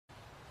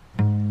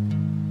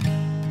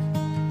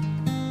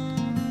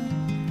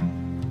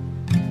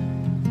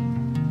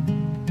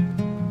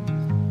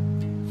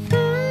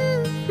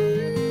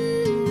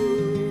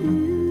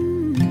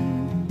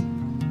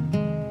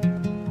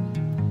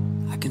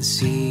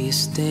see you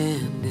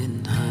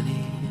standing,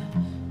 honey,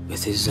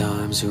 with his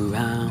arms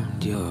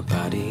around your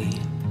body,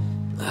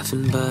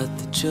 laughing but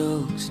the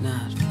joke's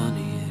not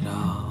funny at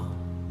all.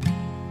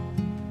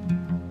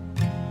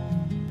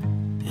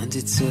 And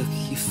it took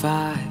you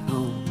 5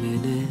 whole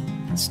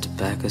minutes to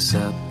back us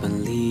up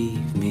and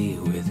leave me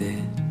with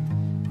it,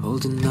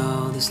 holding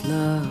all this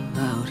love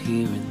out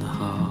here in the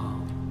hall.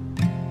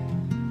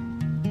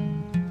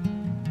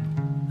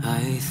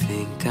 I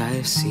think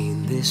I've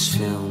seen this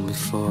film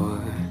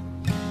before,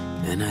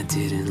 and I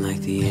didn't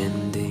like the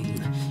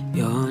ending.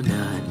 You're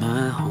not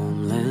my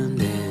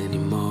homeland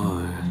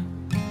anymore,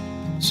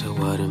 so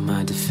what am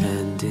I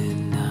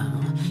defending now?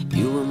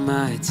 You were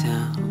my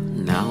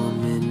town, now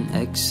I'm in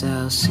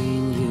exile,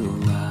 seeing you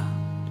out.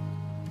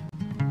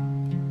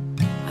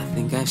 I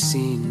think I've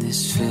seen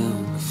this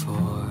film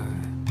before.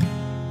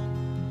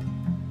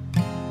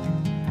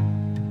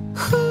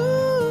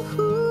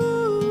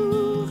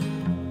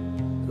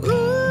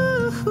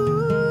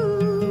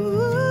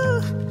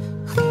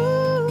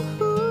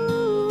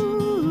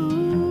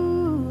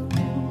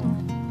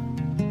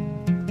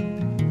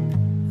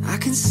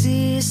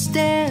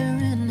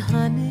 Staring,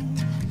 honey,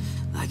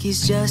 like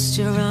he's just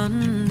your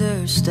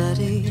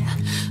understudy,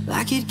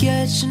 like he'd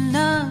get your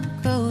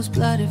knuckles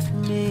bloody for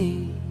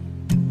me.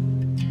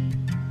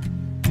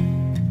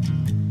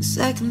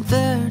 Second,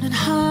 third, and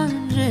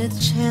 100th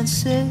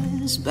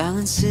chances,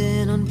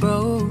 balancing on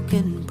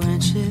broken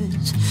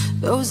branches,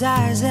 those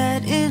eyes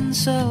add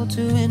insult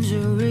to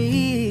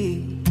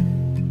injury.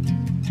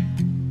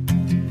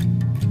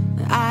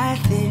 I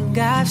think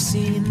I've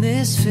seen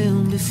this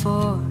film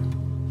before,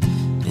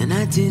 and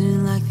I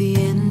didn't like the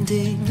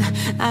ending.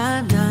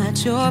 I'm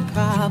not your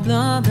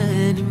problem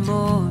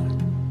anymore,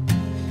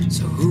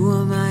 so who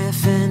am I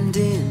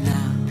offending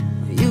now?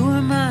 You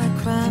were my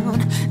crown,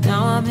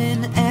 now I'm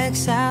in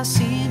exile,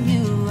 seeing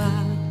you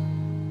out.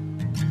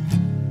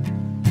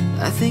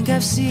 I think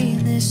I've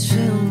seen this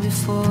film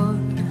before,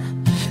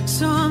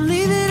 so I'm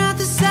leaving out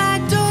the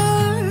side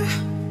door.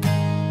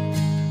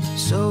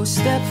 So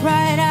step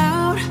right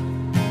out,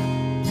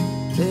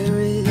 there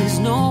is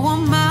no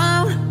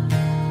amount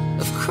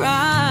of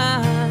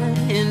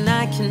crying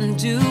I can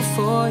do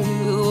for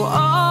you.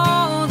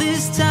 All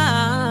this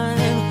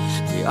time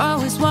we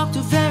always walked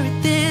a very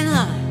thin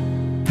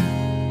line.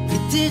 You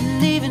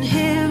didn't even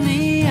hear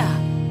me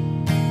out,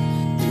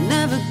 you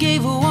never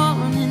gave a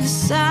warning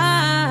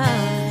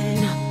sign.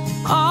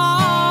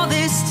 All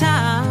this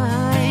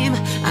time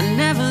I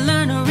never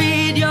learned to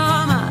read your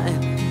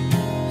mind.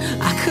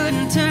 I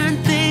couldn't turn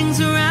things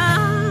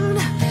around,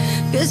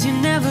 'cause you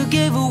never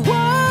gave a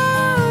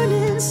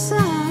warning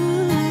sign.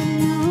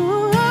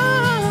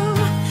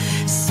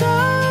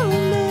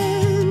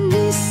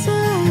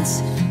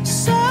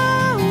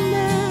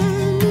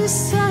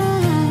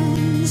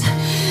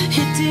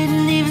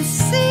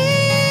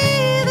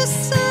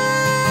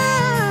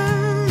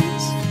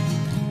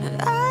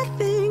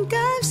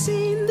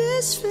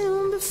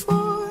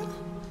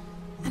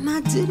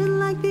 Didn't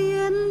like the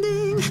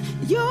ending.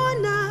 You're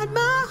not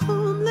my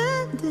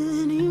homeland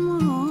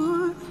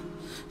anymore,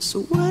 so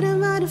what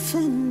am I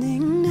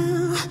defending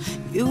now?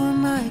 You were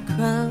my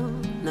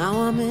crown, now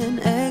I'm in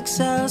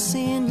exile,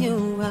 seeing you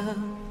out.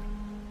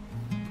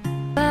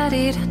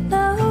 Somebody to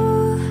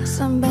know,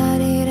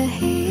 somebody to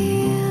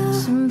heal,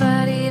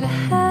 somebody to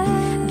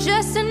have,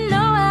 just to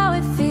know how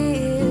it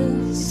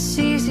feels. It's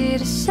easy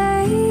to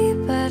say,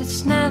 but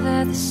it's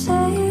never the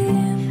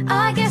same.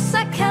 I guess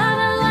I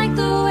kinda like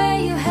the way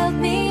you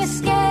helped me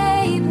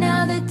escape.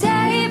 Now the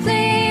day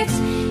bleeds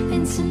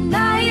into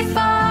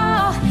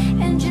nightfall,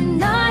 and you're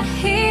not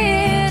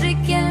here to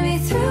get me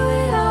through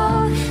it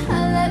all. I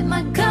let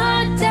my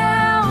guard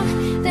down,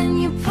 then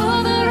you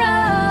pulled the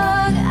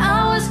rug. I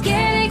was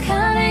getting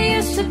kinda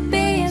used to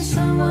being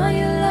someone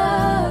you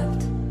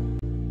loved,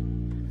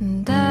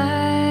 and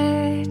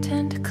I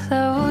tend to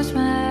close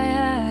my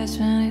eyes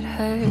when it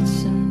hurts.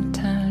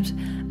 Sometimes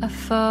I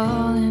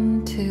fall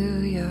into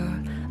your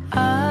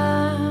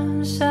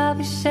arms. I'll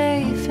be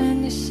safe in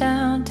your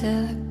sound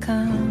till I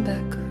come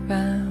back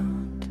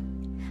around.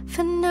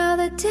 For now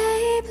the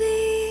day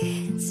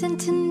bleeds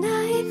into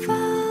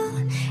nightfall,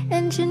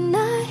 and you're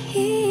not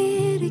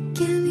here to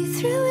get me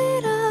through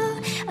it all.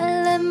 I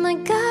let my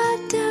guard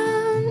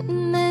down,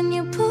 and then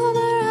you pulled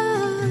the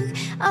rug.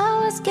 I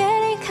was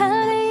getting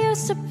kinda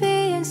used to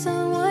being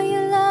someone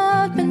you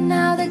loved, but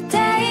now the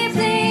day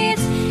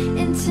bleeds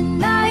into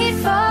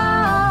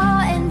nightfall,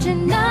 and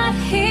you're not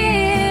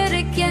here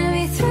to get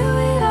me through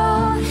it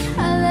all.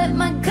 I let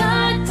my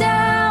guard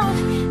down,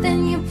 then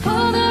you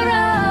pulled the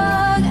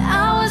rug.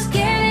 I was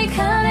getting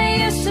kinda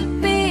used to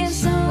being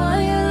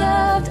someone you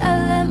loved. I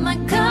let my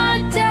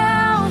guard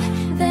down,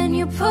 then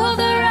you pulled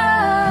the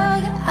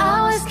rug. I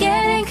was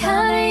getting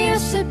kinda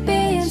used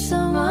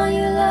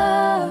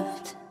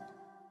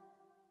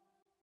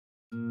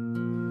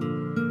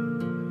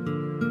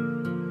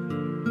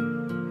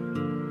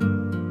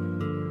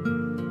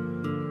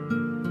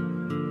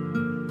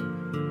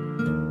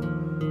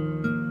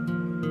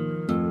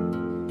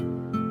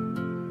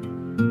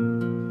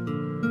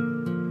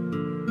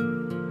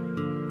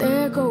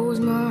goes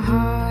my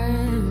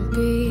heart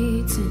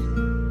beating,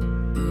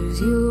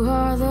 'cause you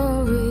are the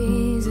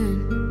reason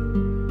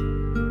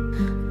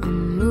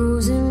I'm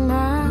losing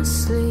my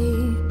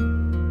sleep.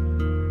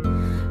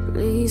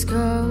 Please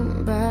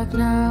come back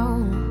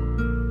now.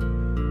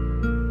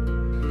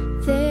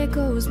 There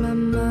goes my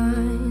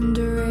mind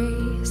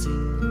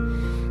racing,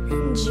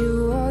 and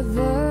you are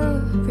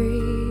the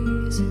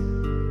reason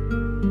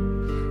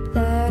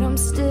that I'm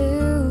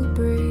still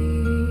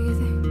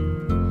breathing.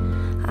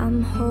 I'm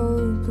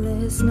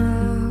hopeless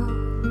now.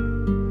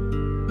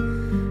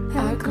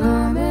 I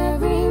climb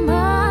every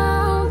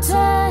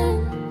mountain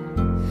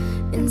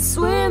and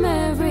swim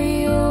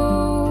every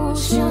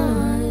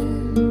ocean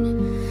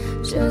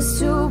just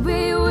to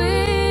be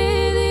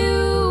with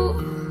you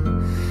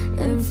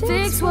and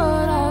fix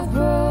what I've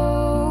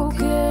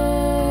broken.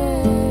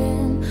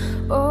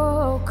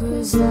 Oh,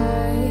 'cause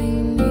I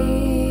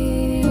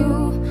need you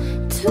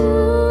to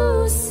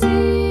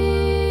see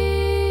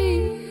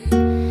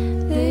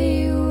that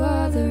you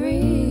are the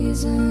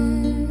reason.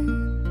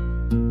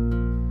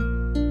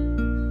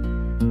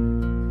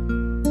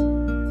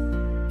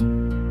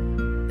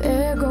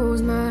 There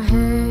goes my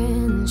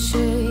hand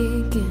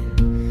shaking,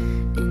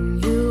 and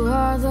you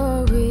are the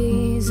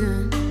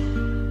reason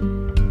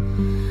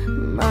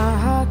my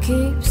heart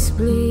keeps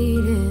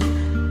bleeding.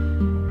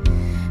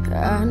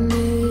 I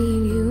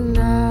need you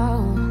now.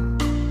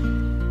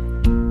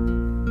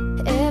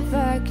 If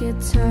I could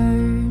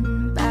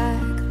turn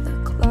back the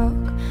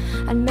clock,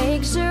 I'd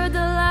make sure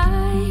the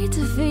light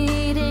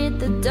defeated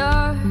the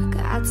dark.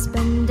 I'd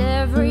spend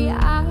every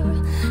hour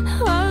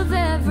of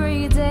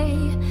every day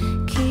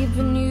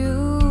keeping you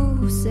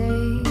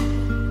safe.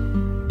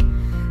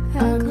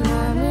 I'd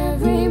climb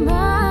every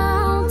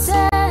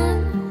mountain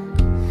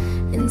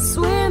and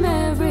swim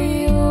every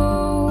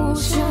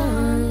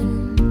ocean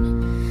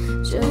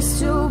just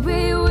to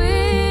be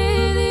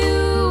with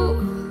you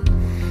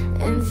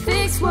and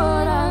fix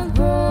what I've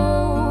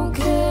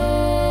broken.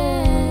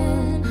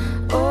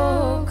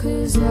 Oh,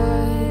 'cause I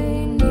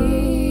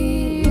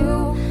need you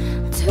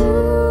to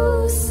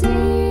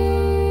see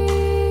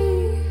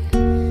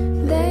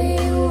that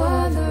you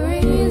are the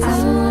reason. I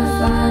don't wanna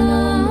fight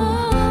no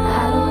more,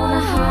 I don't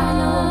wanna hide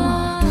no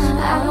more,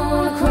 I don't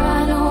wanna cry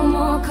no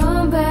more.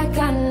 Come back,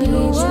 I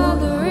need you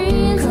the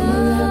reason. Come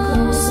a little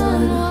closer,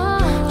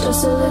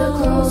 just a little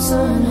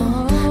closer.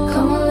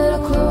 Come a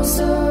little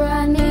closer,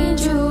 I need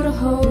you to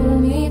hold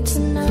me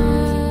tonight.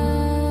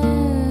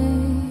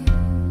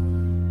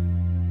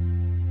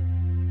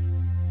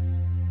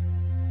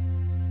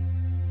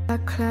 I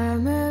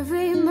climb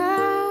every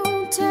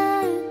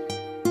mountain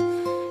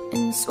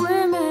and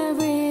swim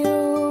every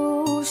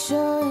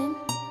ocean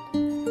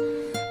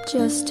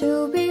just to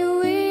be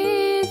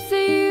with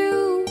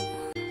you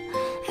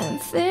and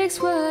fix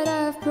what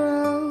I've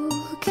broken.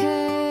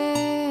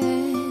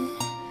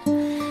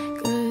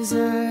 'Cause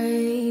I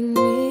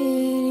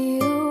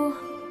need you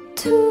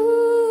to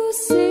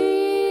see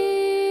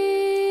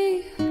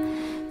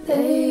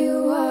that you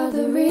are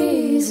the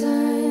reason.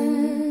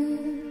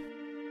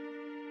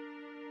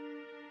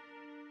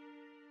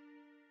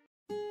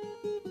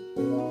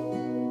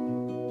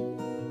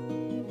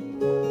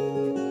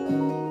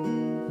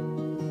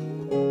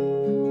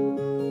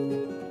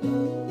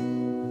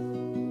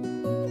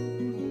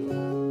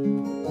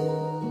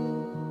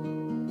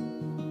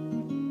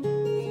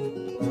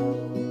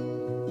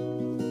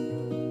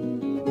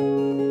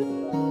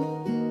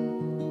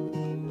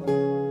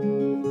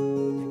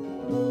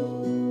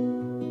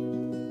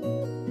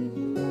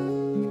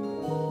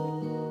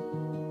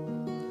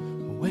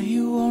 Where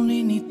you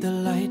only need the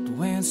light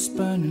when it's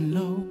burning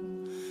low,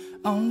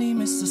 only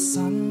miss the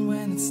sun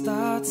when it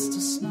starts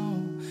to snow,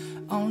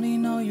 only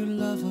know you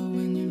love her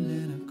when you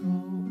let her go.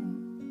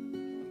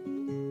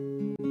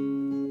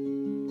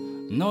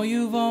 Know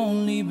you've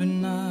only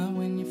been high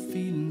when you're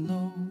feeling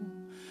low,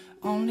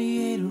 only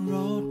hate a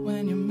road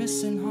when you're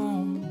missing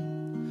home,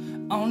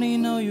 only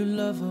know you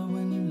love her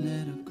when you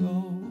let her go.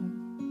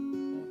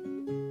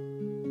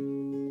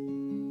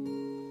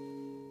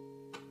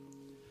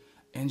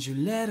 And you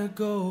let her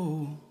go.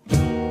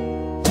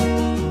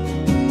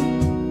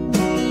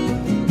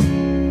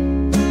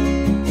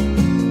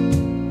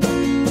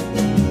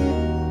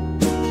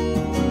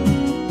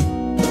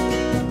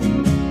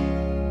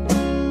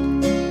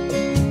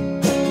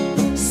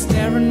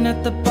 Staring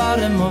at the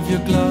bottom of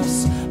your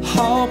glass,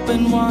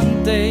 hoping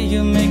one day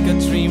you'll make a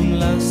dream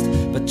last.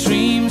 But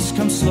dreams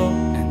come slow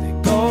and they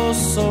go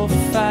so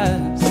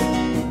fast.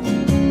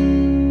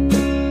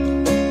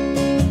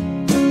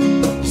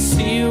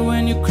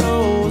 When you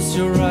close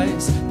your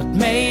eyes, but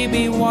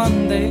maybe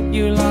one day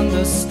you'll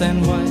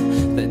understand why,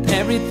 that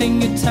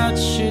everything you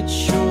touch, it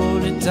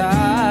surely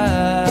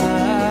dies.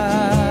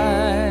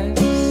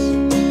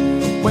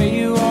 Where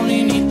you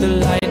only need the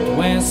light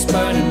when it's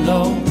burning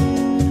low,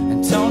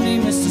 and only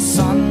miss the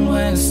sun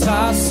when it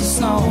starts to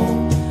snow,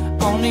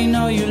 only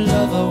know you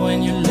love her when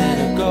you let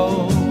her go.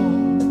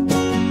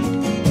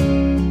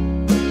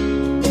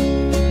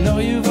 Know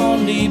you've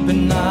only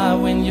been high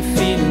when you're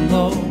feeling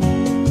low,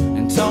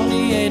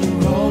 only hate a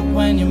road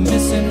when you're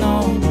missing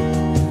home,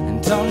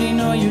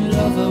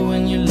 love her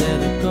when you let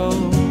her go.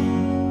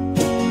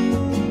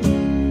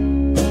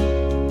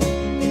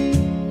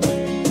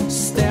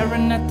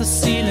 Staring at the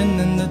ceiling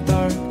in the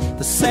dark,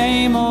 the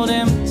same old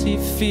empty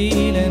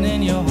feeling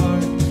in your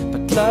heart.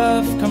 But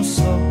love comes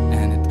slow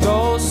and it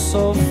goes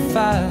so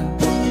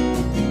fast.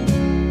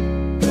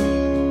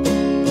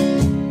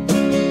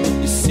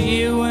 You see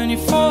it when you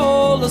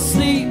fall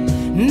asleep,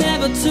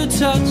 never to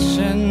touch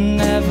and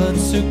never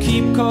to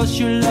keep, 'cause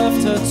you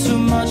loved her too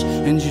much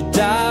and you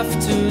dive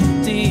too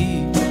deep.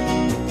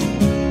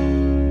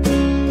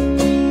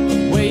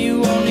 Where you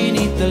only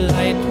need the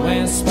light when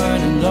it's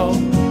burning low,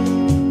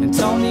 and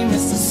only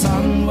miss the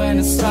sun when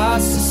it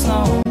starts to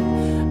snow.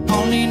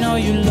 Only know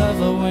you love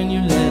her when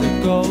you let her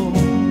go.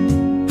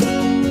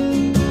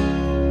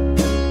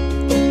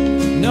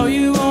 Know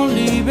you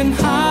only been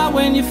high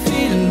when you're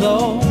feeling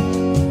low,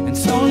 and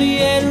it's only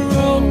hit a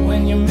road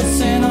when you're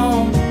missing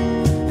home.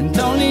 And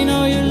only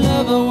know you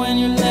love her when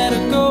you let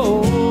her go.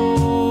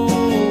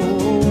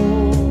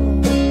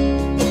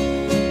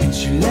 And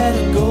you let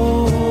her go.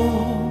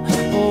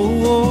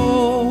 Oh, oh,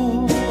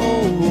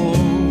 oh, oh.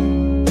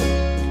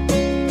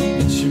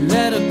 And you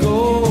let her go.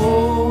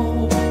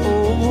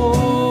 Oh, oh, oh.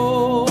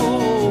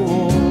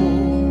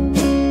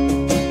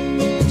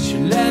 And you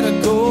let her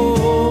go.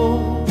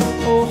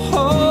 Oh, oh.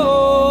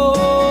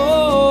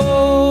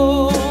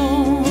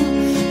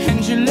 And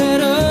you let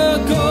her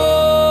go.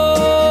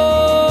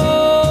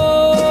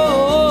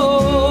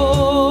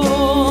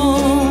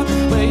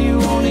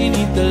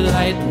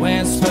 When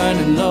it's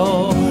burning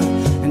low,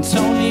 and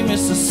only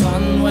miss the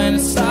sun when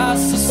it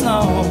starts to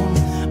snow.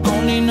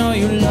 Only know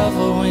you love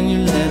her when you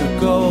let her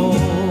go.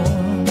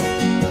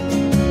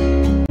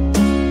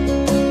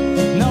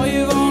 Know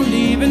you've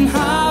only been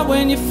high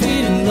when you're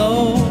feeling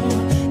low,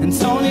 and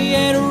it's only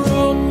hit a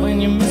road when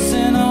you're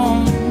missing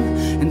home.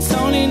 And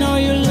only know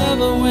you love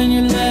her when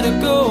you let her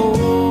go.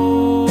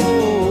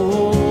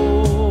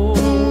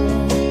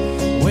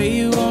 Where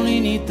you only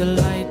need the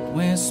light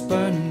when it's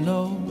burning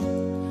low,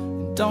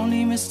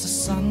 only miss the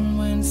sun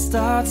when it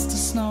starts to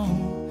snow.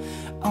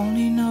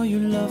 Only know you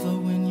love her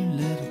when you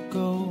let her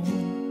go.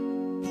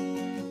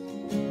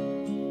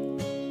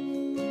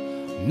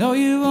 Know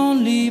you've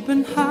only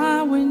been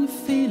high when you're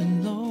feeling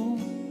low,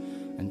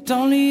 and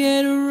only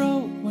hit a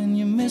road when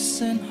you're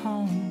missing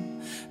home.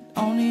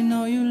 Only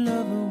know you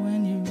love her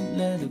when you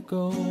let her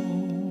go.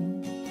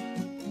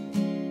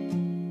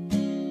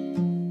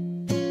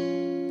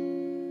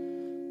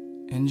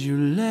 And you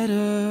let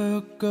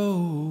her go.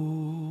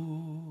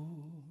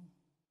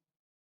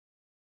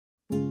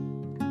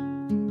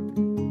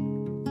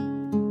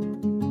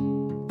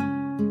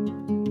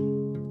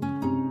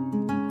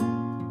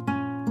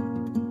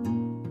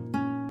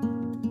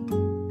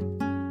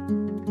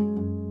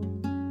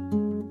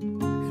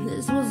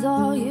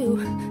 All you,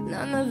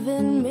 none of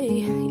it me.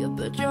 You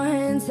put your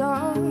hands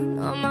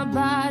on my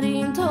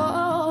body and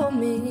told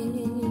me,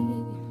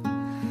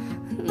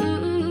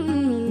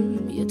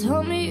 you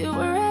told me you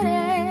were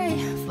ready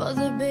for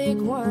the big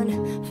one,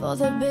 for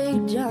the big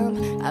jump.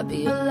 I'd be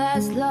your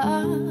last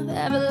love,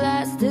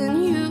 everlasting,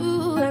 you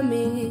and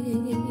me.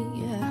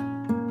 Yeah.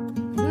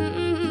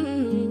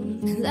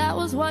 That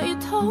was what you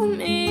told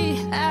me.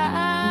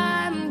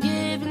 I'm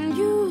giving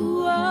you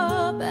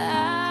up,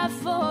 I've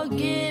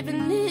forgiven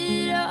it.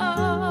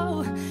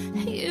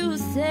 You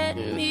set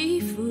me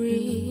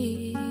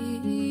free.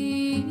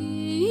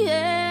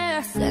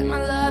 Yeah, send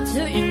my love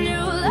to your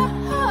new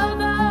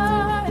lover.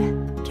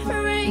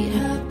 Treat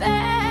her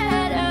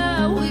better.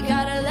 We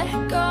gotta let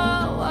go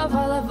of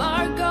all of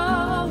our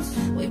goals.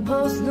 We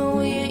both know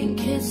we ain't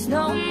kids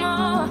no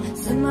more.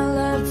 Send my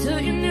love to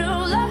your new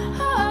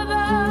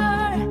lover.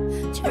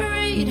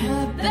 Treat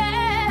her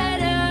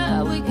better.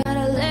 We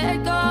gotta let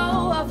go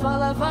of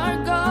all of our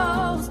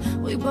goals.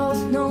 We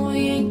both know we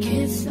ain't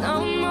kids no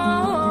more.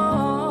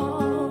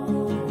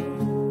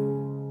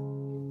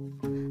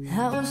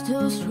 I was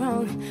too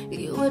strong,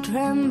 you were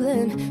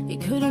trembling. You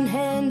couldn't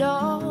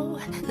handle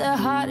the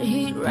hot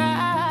heat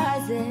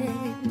rising.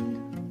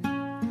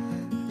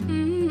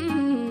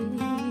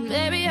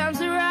 Baby, I'm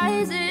still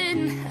rising.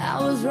 I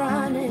was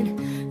running,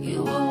 you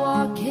were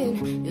walking.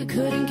 You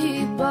couldn't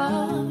keep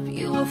up,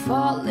 you were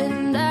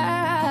falling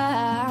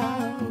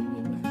down.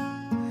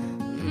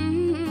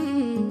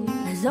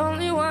 There's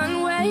only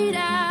one way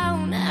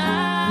down.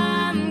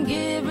 I'm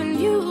giving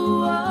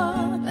you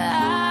up,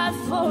 I've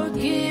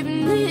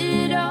forgiven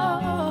it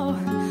all.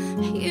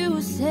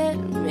 You set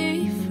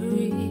me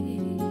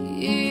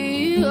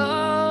free. Oh,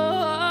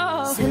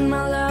 send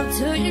my love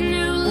to your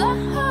new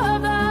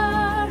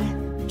lover.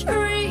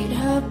 Treat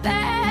her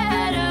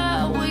better.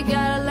 We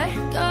gotta let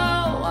go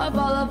of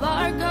all of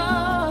our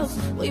goals.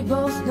 We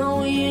both know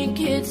we ain't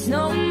kids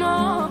no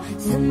more.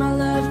 Send my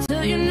love to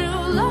your new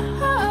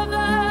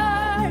lover.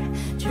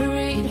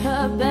 Treat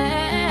her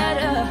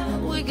better.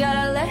 We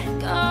gotta let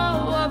go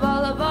of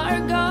all of our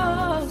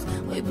goals.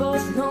 We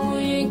both know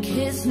we ain't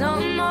kids no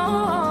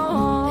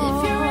more. If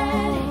you're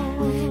ready,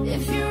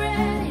 if you're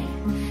ready,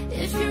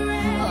 if you're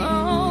ready,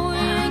 oh, we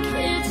ain't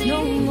kids no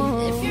more.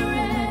 If you're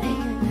ready,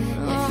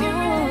 if you're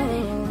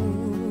ready.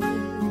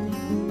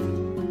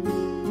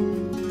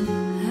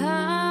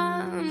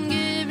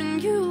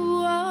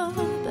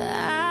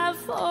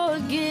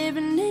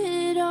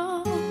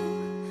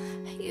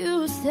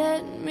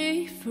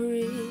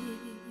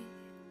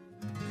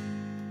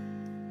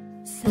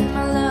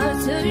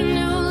 to your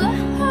new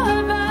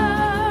lover,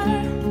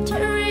 to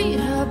read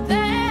her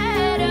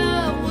better.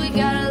 We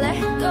gotta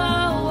let go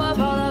of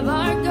all of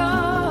our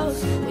goals.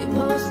 We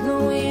both know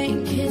we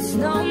ain't kids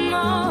no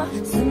more.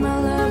 Send my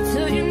love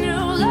to your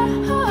new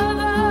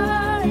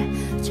lover,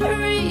 to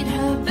read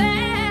her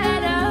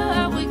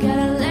better. We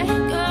gotta let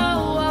go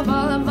of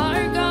all of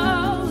our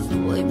goals.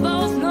 We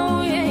both know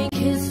we ain't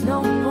kids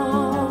no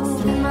more.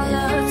 Send my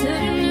love to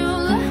your new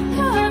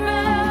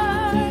lover,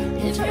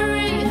 if you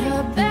read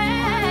her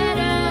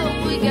better.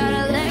 We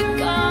gotta let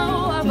go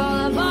of all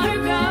of our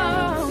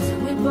goals.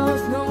 We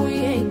both know we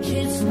ain't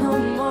kids no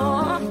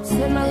more.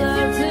 Send my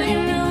love to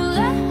your new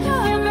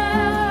lover,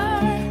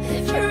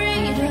 if you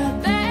read her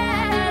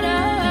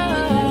better.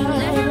 We gotta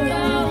let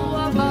go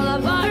of all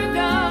of our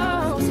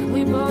goals.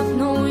 We both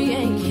know we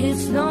ain't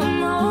kids no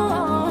more.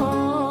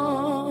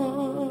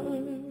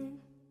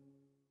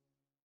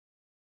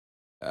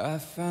 I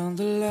found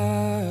the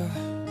love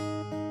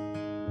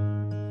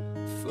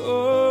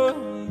for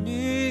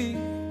me.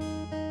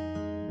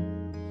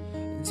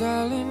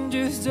 Darling,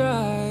 just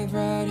dive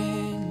right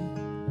in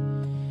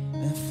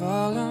and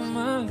follow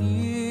my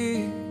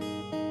lead.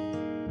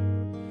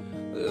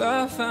 Well,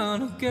 I found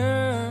a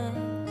girl,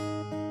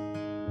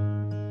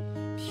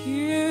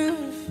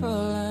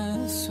 beautiful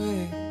and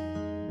sweet.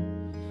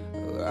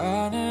 Oh,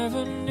 I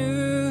never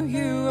knew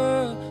you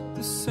were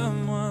the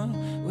someone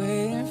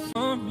waiting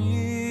for me.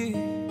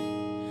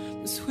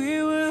 'Cause we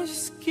were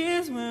just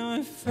kids when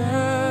we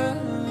fell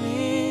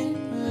in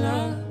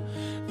love,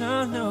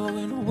 not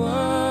knowing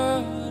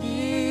what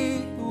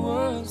it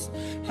was.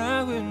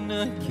 I will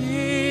not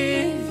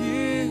give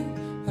you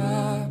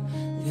up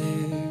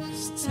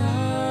this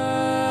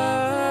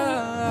time.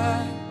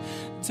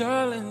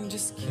 Darling,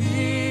 just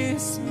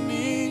kiss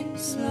me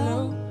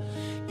slow.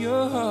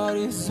 Your heart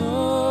is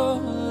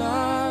all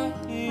I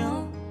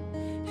own,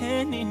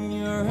 and in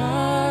your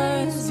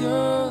eyes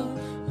you're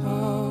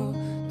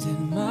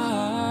holding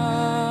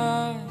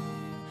mine.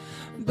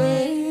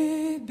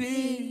 Baby,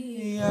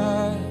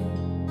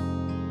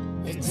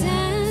 We're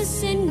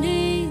dancing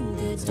in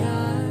the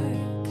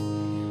dark,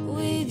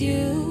 with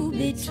you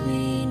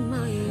between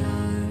my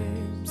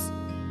arms,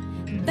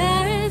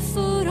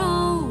 barefoot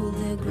on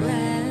the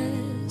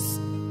grass,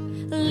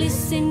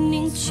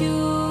 listening to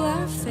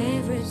our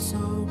favorite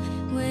song.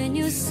 When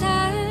you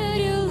said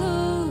you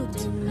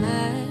looked a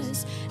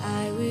mess,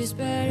 I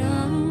whispered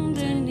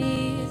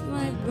underneath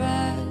my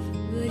breath,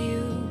 would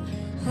you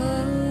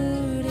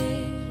hold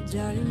it,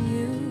 darling?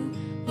 You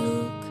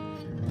look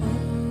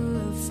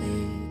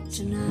perfect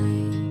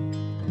tonight.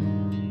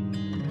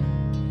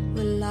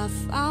 Well, I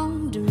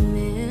found a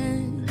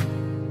man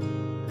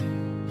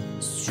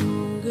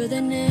stronger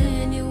than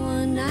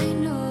anyone I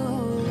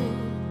know.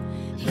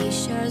 He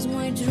shares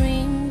my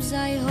dreams.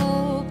 I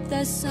hope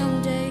that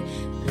someday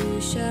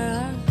we'll share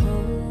our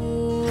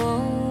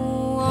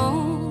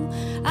home.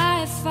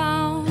 I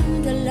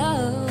found a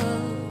love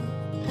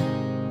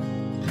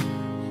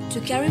to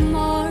carry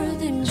more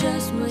than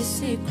just my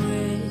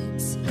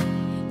secrets,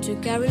 to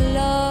carry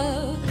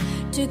love,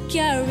 to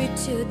carry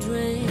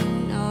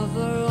children of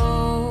our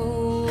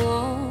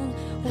own.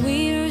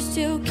 We're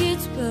still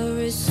kids, but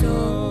we're so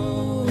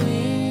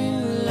in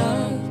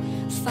love,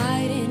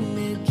 fighting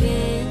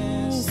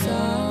against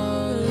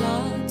all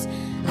odds.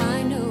 I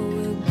know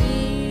we'll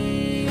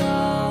be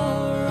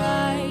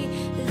alright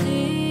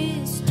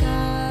this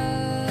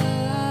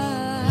time.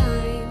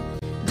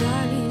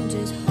 Darling,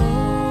 just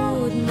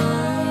hold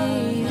my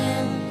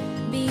hand,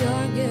 be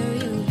your girl,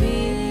 you'll be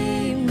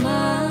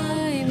my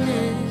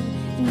man,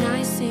 and I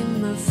see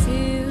my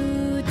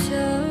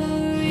future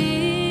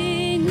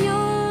in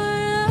your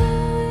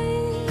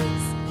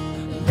eyes.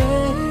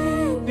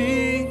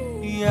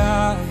 baby,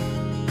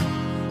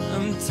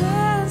 I'm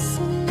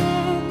dancing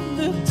in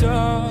the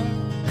dark,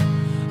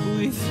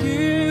 with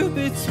you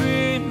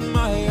between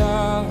my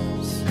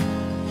arms,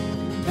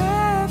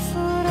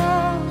 barefoot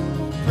on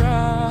the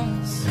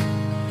grass,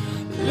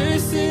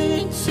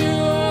 listening to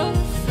our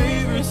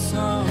favorite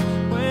song.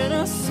 When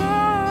I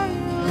saw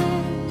you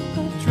in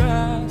the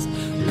dress,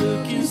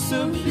 looking so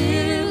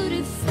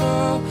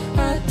beautiful,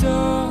 I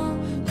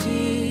don't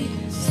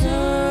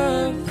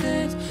deserve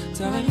this.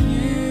 Darling,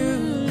 you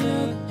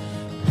look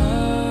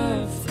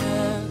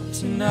perfect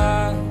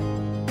tonight.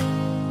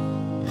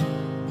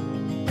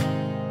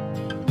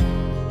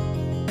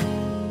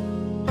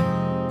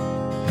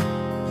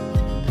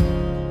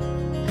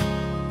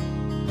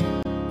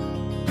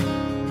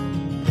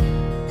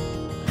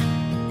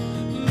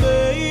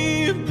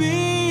 Maybe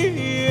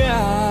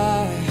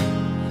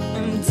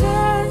I'm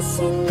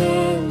dancing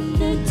in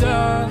the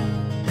dark,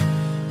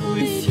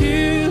 with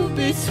you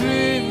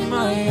between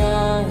my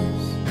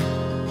arms,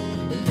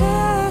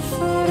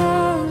 barefoot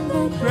on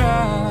the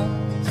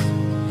grass,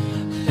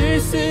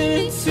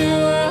 listening to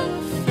our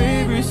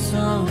favorite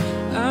song.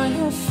 I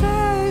have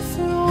faith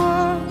in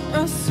what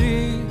I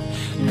see.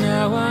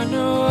 Now I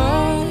know I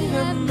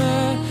have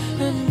met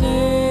an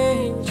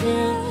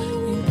angel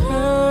in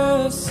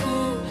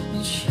person,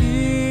 and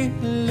she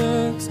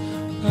looks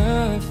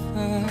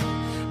perfect.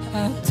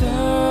 I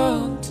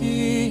don't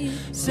deserve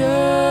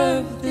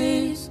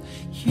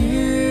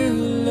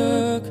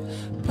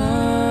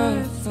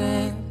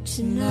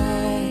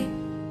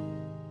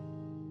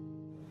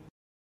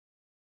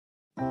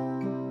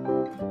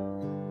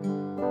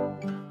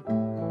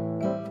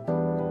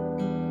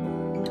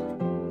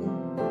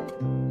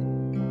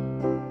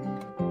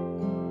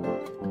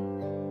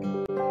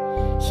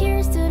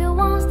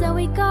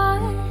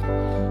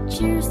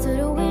Cheers to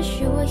the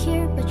wish you were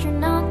here, but you're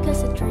not.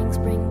 Cause the drinks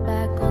bring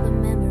back all the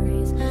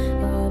memories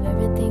of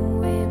everything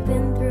we've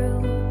been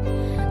through.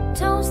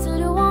 Toast to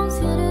the ones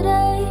here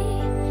today.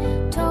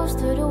 Toast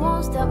to the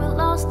ones that we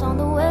lost on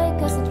the way.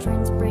 Cause the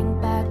drinks bring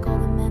back all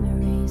the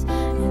memories,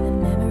 and the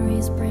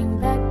memories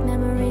bring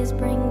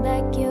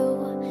back you.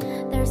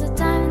 There's a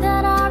time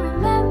that I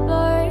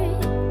remember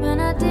when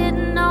I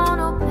didn't know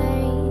no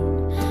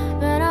pain,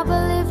 when I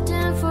believed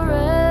in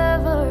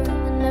forever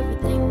and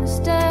everything would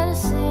stay the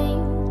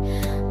same.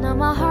 Now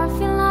my heart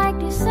feel like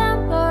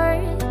December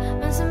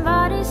when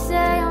somebody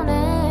say your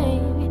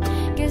name.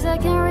 Cause I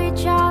can't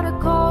reach out to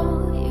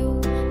call you,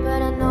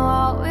 but I know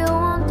I will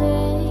one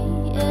day,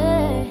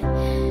 yeah.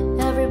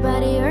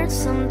 Everybody hurts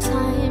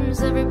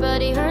sometimes,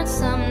 everybody hurts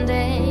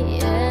someday,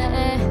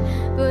 yeah.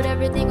 But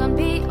everything gon'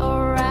 be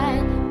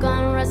alright.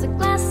 Gonna raise a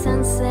glass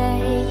and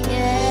say,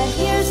 yeah.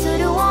 Here's to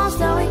the ones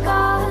that we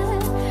got.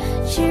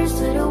 Cheers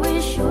to the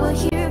wish you were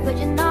here, but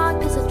you're not.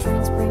 Cause the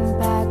drinks bring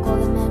back all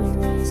the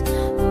memories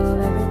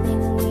of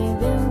everything we've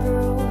been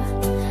through.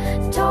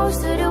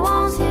 Toast to the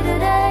ones here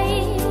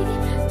today.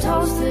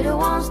 Toast to the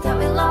ones that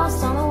we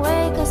lost on the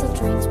way. Cause the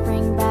drinks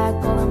bring back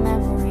all the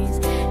memories,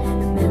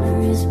 and the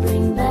memories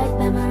bring back you.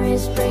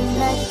 Memories bring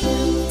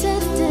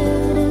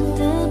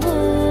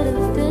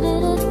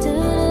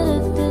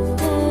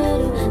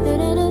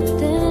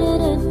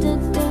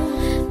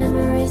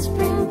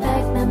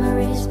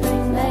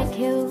back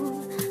you.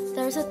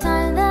 There's a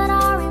time that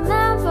I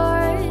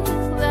remember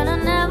when I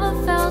never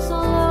felt so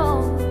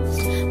lost.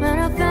 When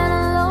I felt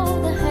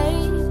alone, the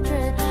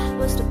hatred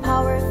was too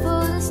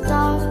powerful to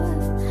stop.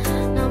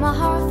 Now my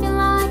heart feel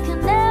like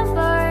an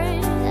ember,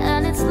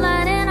 and it's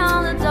lighting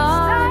on the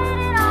dark.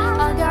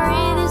 I'll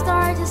carry these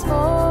torches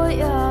for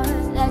you,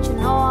 that you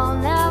know I'll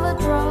never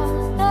drop.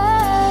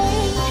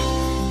 Hey.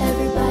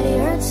 Everybody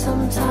hurts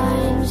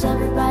sometimes,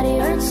 everybody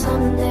hurts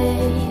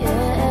someday,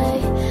 yeah.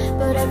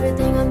 But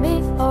everything will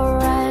be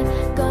alright.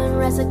 Go and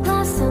raise a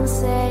glass and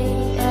say,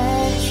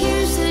 yeah.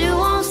 Cheers to the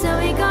ones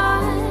that we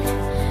got.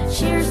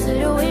 Cheers to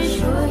the wish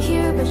you were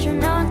here, but you're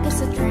not. Cause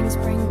the drinks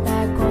bring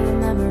back all the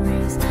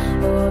memories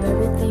of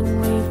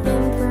everything we've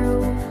been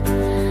through.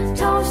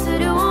 Toast to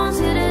the ones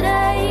here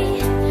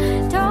today.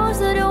 Toast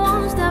to the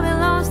ones that we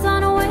lost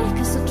on the way.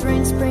 Cause the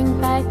drinks bring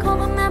back all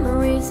the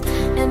memories,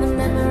 and the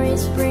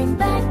memories bring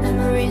back you.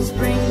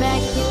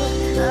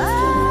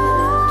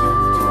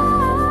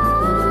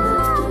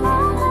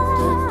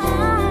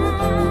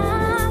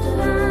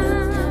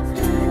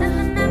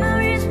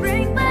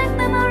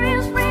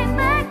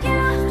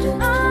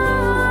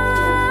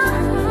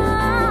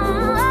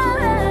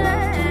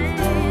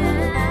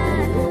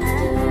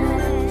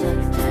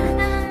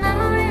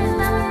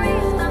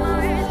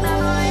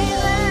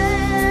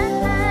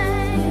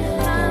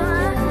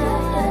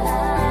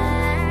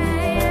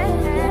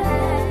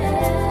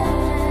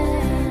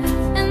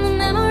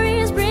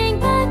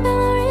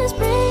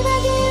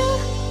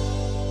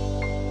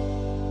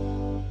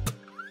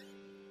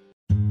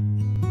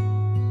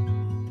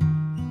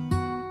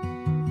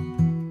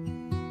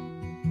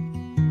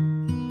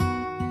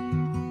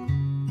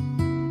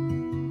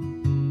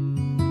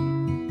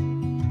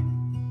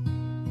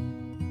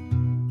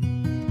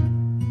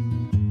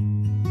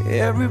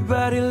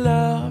 Everybody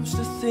loves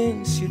the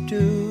things you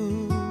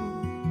do,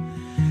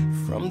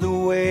 from the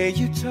way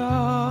you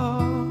talk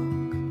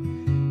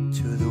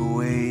to the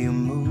way you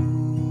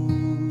move.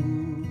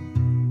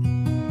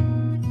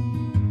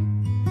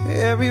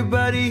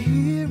 Everybody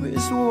here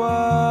is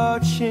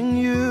watching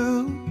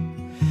you,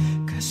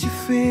 cause you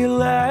feel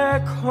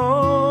like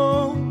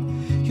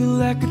home. You're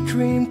like a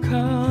dream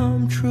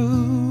come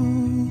true.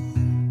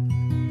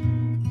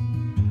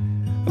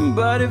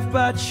 But if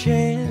by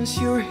chance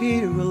you're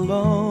here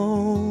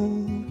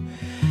alone,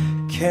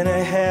 can I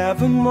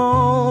have a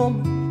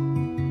moment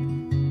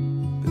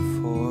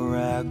before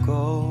I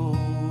go?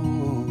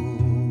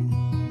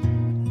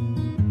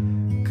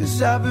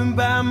 Cause I've been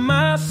by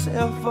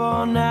myself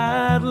all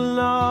night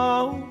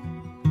long,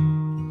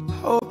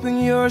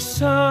 hoping you're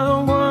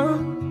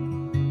someone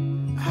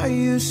I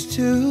used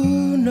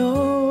to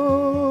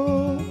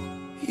know.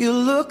 You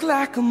look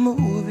like a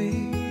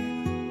movie,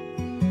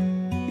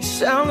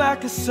 sound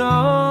like a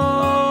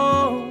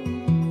song.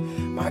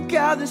 My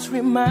God, this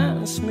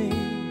reminds me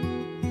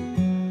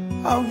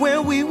of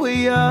when we were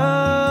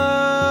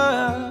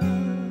young.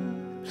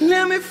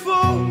 Let me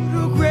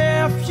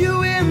photograph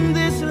you in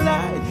this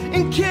light,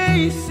 in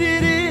case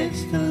it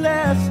is the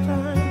last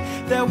time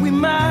that we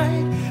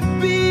might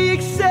be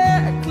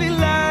exactly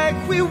like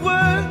we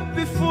were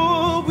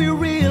before we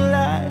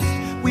realized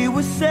we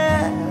were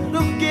sad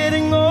of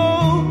getting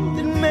old.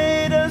 It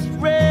made us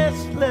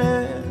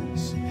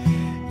restless.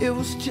 It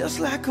was just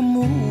like a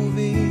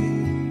movie,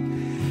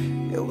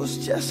 it was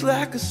just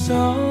like a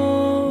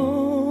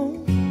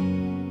song.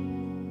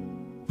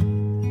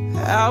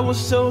 I was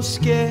so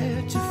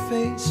scared to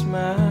face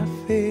my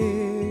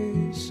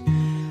fears,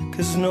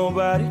 cause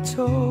nobody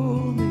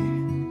told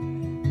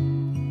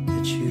me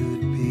that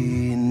you'd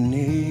be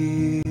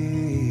near.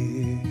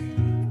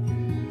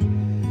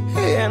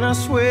 And I I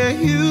swear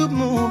you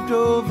moved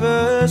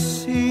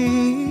overseas.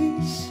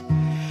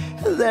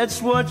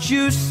 That's what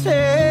you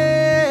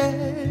said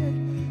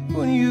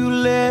when you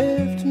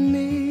left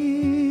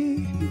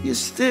me. You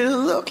still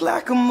look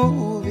like a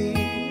movie.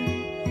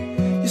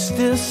 You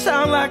still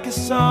sound like a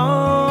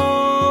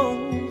song.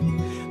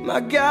 My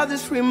God,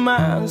 this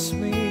reminds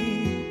me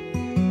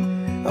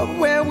of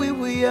where we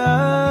were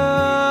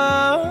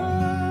young.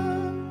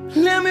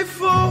 Let me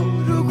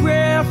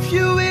photograph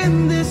you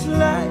in this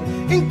light,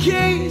 in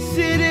case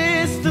it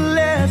is the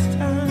last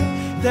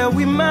time that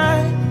we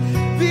might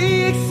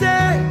be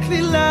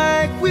exactly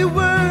like we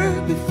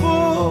were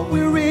before we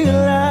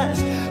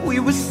realized we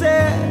were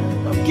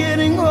sad of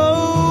getting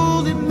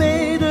old. It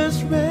made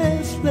us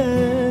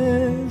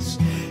restless.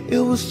 It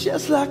was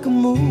just like a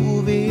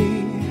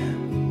movie.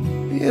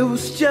 It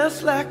was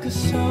just like a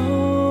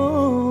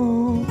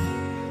song.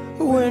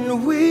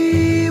 When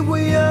we were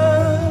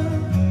young,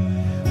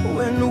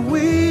 when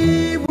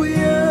we were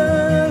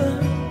young,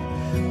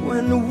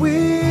 when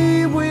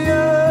we were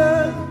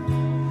young,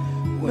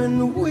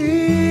 when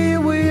we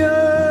were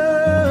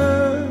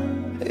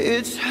young.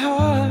 It's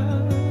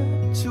hard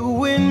to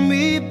win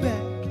me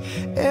back.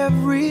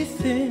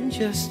 Everything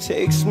just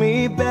takes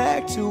me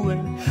back to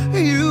when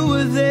you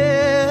were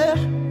there,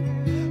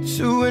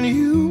 to when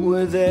you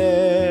were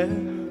there.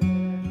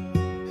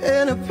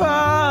 And a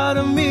part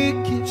of me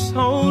keeps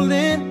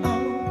holding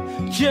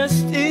on,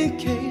 just in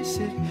case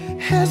it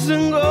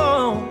hasn't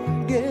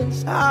gone.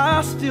 Guess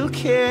I still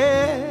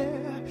care.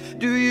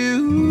 Do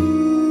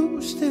you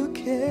still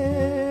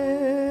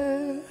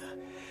care?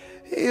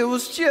 It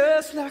was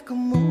just like a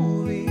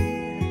movie.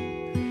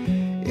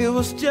 It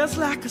was just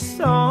like a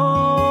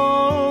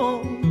song.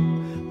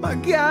 My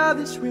God,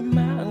 this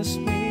reminds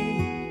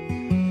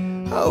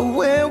me of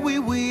where we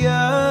were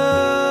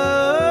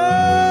young.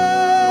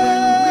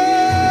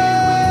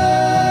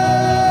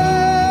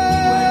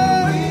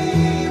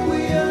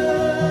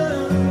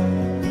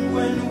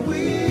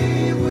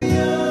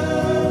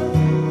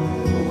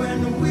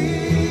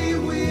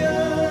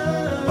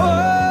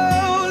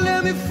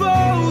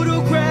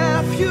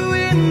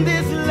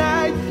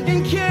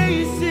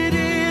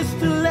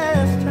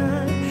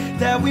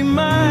 We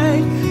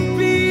might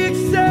be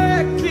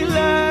exactly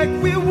like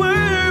we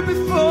were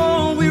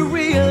before we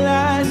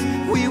realized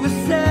we were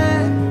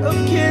sad of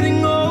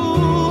getting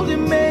old. It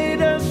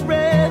made us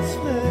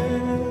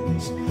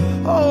restless.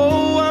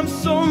 Oh, I'm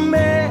so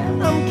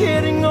mad I'm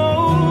getting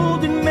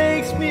old. It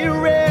makes me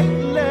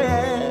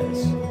reckless.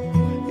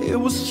 It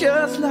was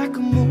just like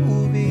a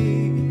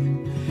movie.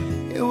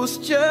 It was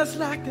just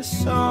like a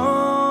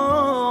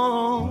song.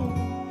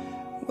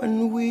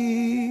 When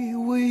we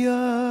were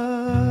young.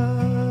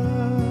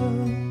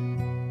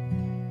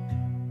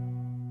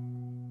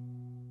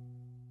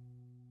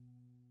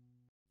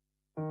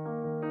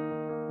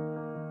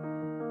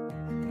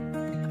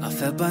 I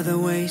fell by the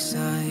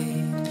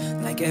wayside,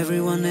 like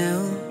everyone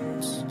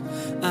else.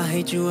 I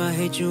hate you, I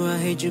hate you, I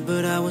hate you,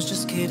 but I was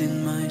just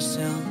kidding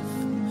myself.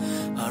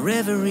 Our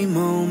every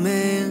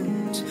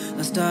moment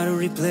I start to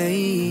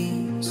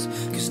replace,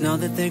 cause now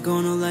that they're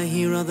gone, all I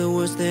hear are the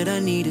words that I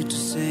needed to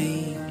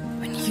say.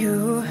 When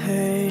you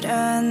hurt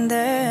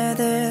under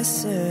the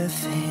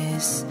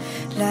surface,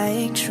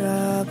 like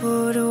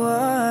troubled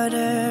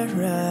water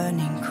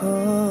running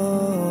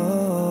cold.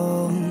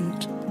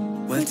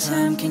 Well,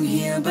 time can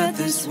heal, but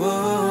this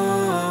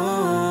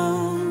won't.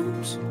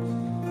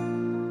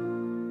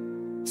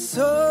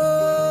 So,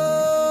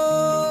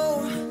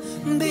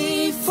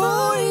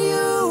 before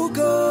you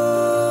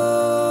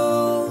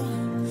go,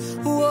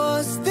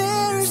 was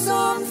there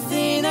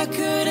something I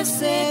could have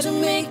said to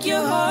make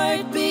your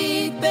heart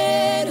beat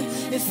better?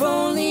 If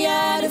only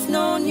I'd have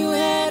known you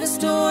had a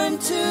storm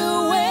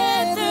to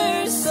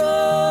weather.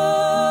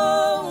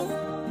 So,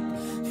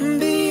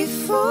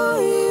 before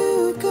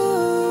you go,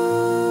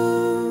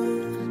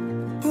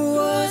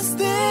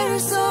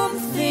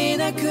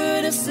 I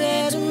could have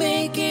said to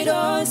make it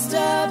all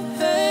stop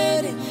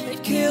hurting.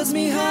 It kills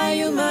me how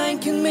your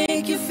mind can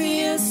make you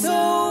feel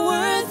so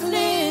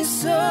worthless.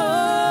 So,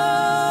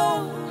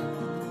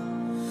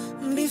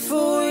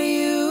 before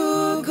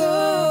you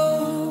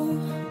go,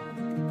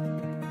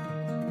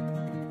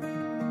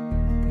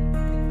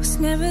 was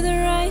never the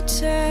right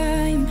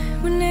time.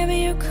 Whenever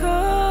you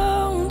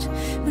called,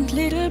 went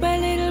little by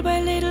little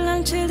by little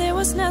until there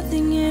was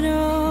nothing at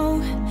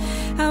all.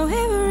 How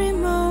every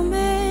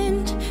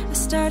moment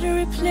start to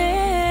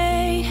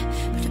replay,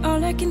 but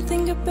all I can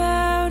think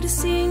about is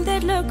seeing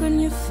that look on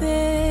your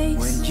face.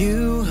 When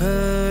you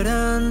hurt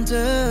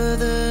under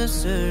the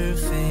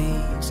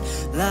surface,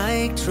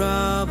 like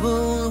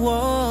troubled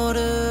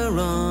water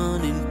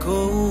running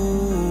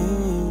cold.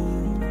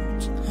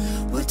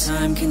 Well,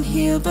 time can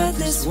heal, but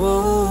this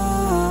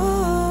won't.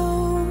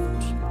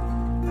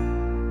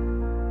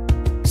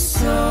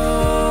 So,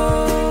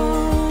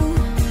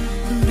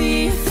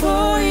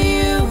 before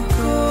you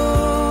go,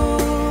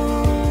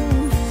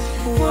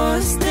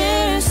 was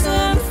there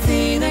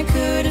something I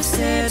could have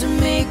said to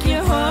make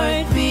your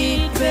heart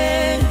beat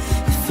better?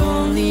 If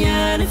only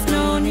I'd have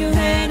known you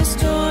had a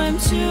storm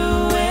to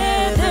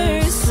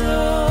weather. So,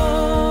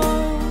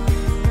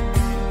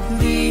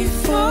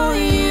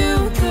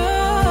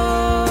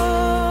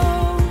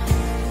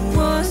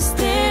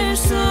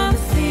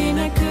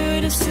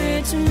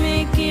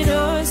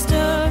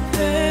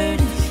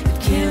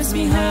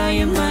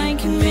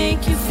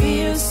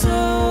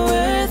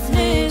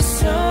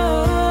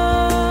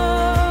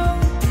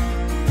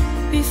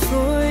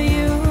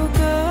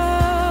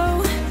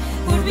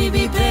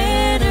 be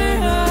better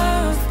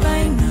off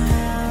by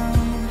now.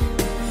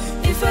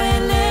 If I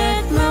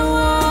let my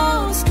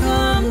walls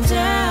come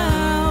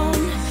down,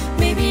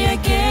 maybe I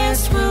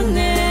guess we'll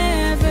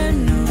never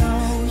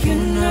know. You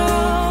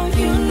know,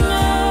 you know.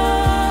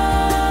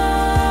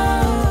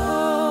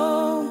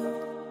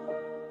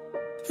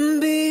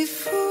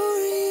 Before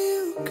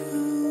you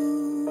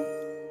go,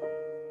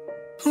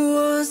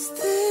 was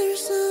there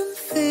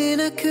something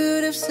I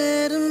could have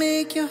said to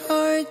make your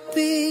heart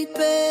beat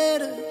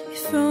better?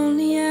 If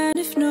only I'd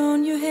have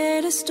known you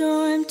had a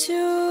storm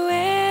to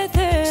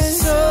weather.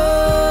 So,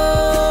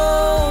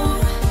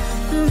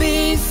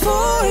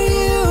 before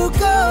you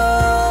go,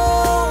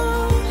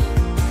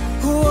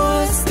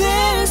 was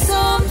there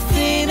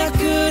something I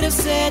could have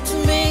said to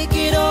make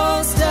it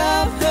all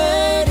stop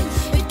hurting?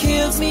 It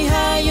kills me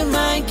how your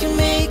mind can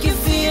make you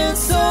feel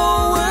so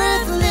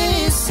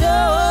worthless. So,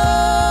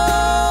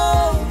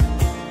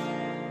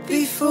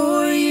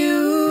 before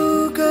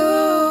you go.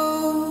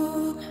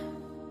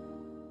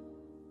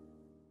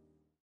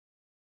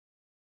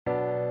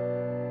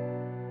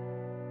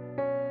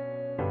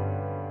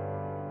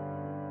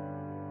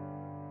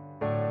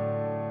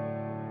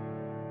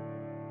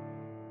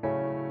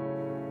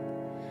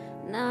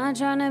 Not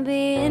tryna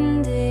be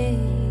indie,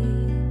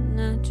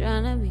 not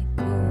tryna be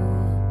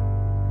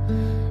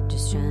cool,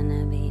 just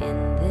tryna be in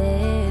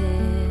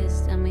this.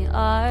 Tell me,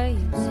 are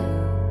you too?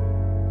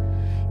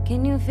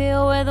 Can you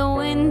feel where the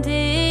wind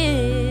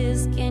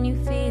is? Can you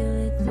feel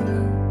it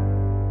through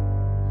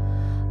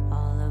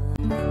all of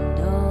the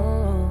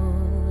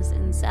windows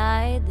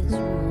inside this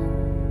room?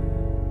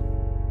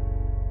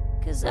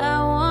 'Cause I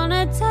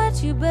wanna touch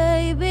you,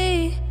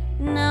 baby,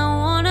 and I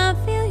wanna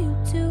feel you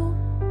too.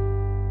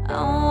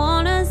 I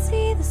wanna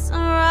see the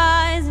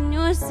sunrise and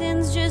your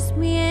sins, just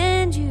me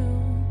and you.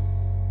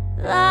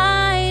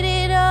 Light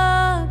it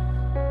up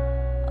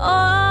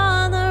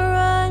on the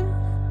run.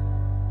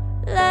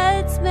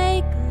 Let's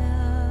make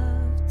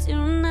love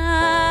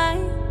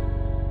tonight.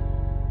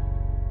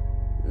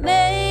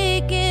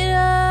 Make it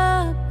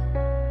up,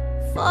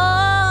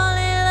 fall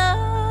in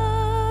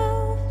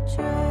love,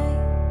 try.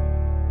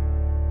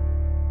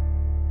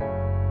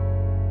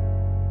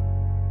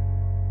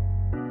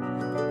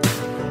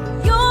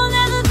 You'll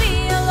never be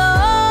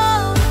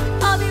alone.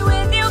 I'll be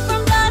with you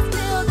from dusk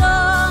till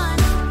dawn.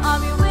 I'll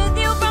be with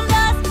you from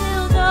dusk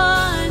till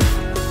dawn.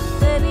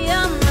 Baby,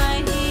 I'm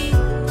right here.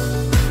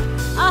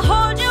 I'll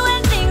hold you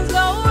when things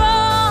go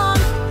wrong.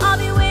 I'll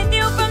be with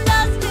you from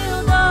dusk till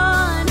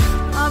dawn.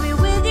 I'll be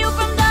with you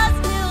from dusk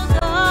till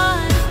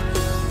dawn.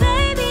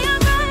 Baby,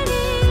 I'm right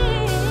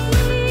here.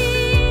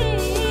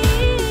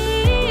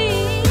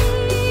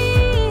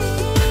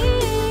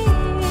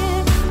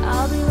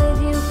 I'll be with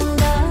you from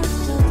dusk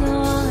till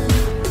dawn.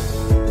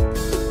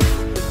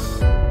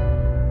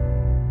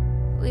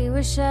 We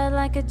were shed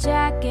like a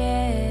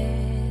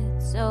jacket,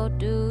 so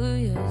do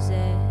yours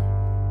it.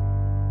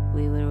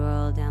 We would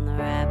roll down the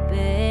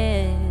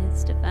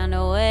rapids to find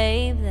a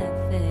wave that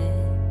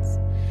fits.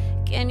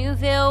 Can you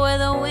feel where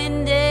the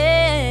wind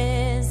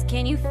is?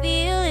 Can you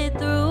feel it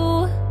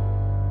through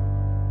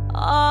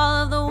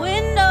all of the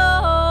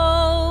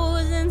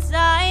windows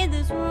inside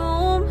this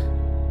room?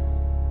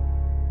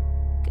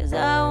 'Cause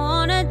I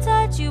wanna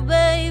touch you,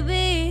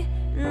 baby,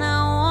 and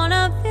I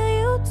wanna feel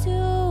you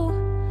too.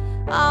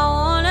 I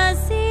wanna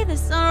see the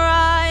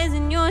sunrise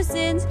and your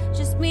sins,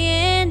 just me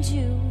and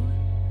you.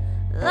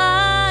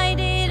 Light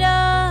it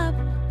up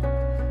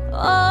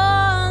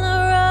on the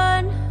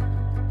run.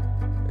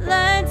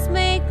 Let's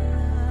make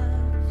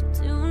love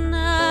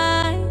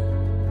tonight.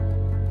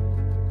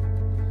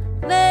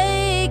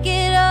 Make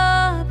it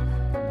up,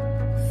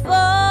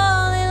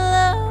 fall in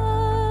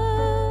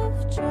love,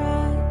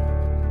 try.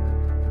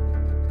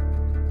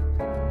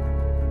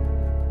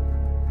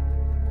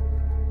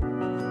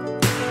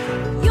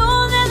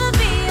 You'll never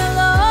be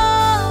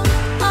alone.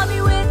 I'll be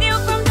with you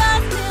from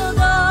dusk till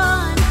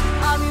dawn.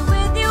 I'll be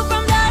with you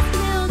from dusk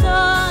till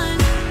dawn.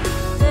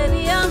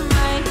 Baby, I'm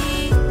right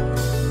here.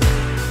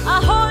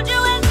 I'll hold you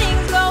when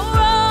things go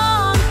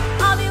wrong.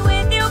 I'll be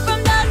with you from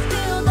dusk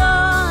till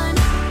dawn.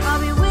 I'll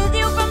be with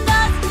you from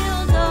dusk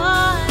till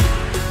dawn.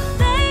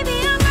 Baby,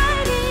 I'm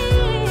right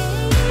here.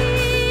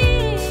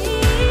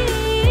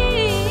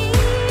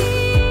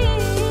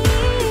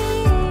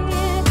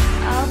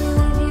 I'll be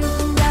with you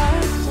from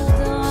dusk till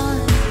dawn.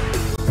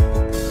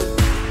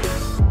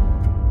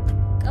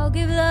 Go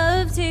give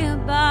love to your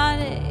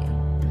body.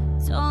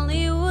 It's only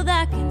you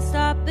that can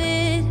stop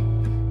it.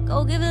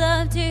 Go give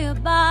love to your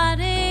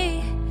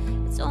body.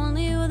 It's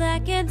only you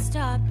that can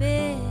stop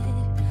it.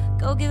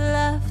 Go give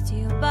love to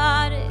your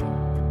body.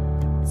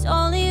 It's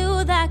only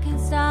you that can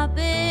stop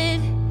it.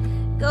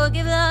 Go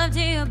give love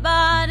to your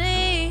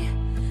body.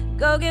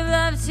 Go give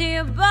love to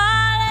your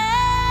body.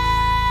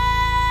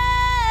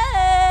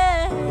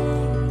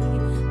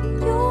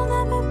 You'll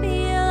never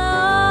be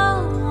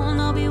alone.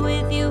 I'll be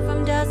with you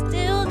from dusk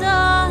till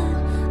dawn.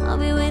 I'll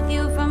be with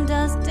you from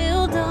dusk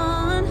till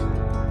dawn.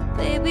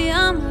 Baby,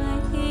 I'm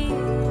right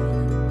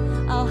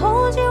here. I'll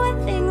hold you when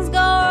things go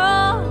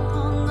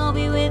wrong. I'll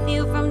be with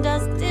you from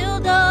dusk till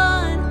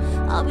dawn.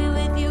 I'll be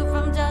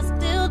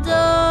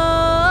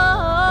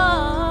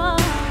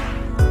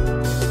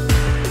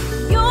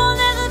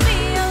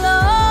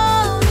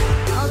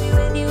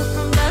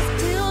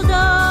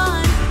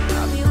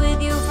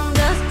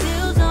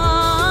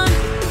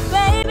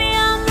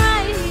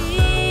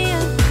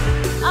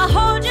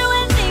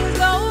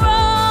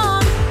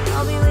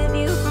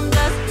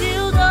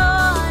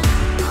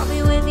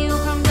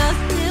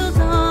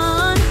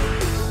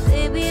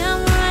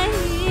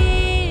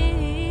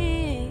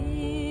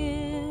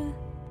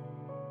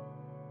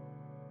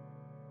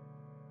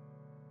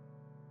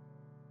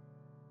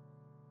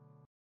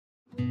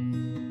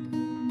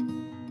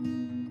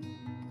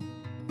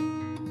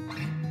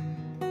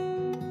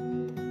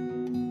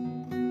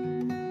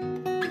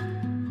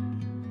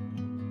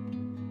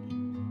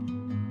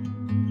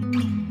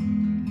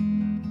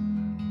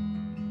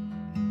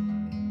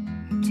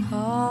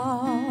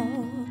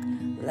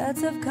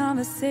Lots of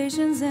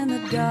conversations in the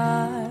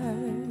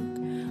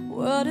dark.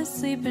 World is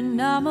sleeping,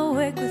 I'm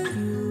awake with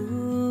you.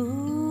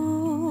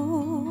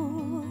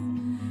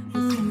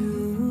 With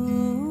you.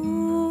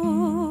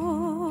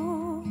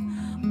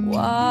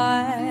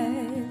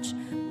 Watch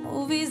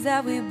movies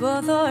that we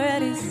both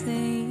already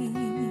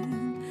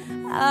seen.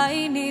 I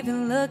ain't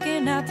even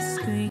looking at the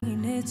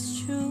screen,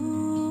 it's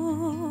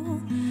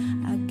true.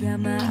 I got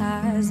my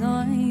eyes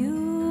on you.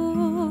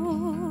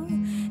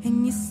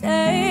 And you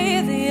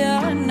say that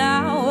you're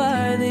not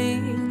worthy.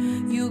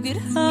 You get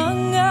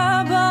hung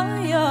up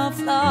on your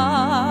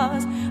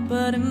flaws,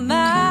 but in my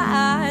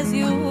eyes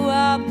you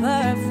are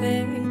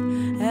perfect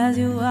as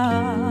you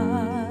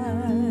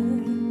are.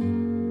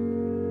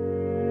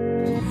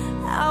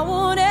 I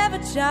won't ever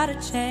try to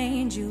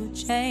change you,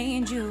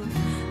 change you.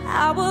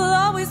 I will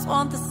always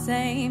want the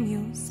same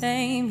you,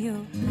 same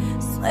you.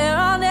 Swear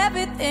on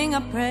everything I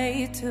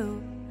pray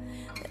to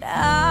that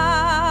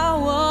I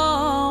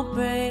won't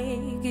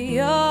break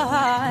your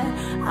heart.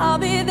 I'll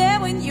be there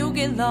when you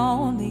get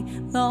lonely,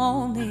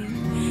 lonely.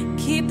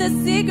 Keep the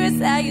secrets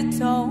that you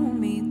told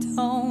me,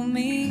 told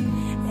me.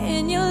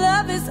 And your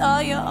love is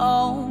all you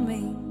owe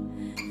me.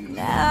 And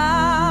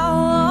I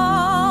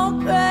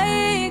won't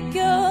break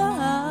your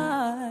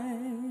heart.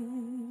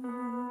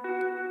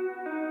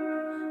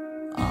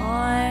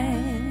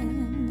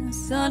 On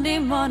Sunday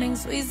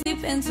mornings we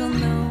sleep until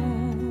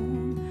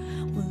noon.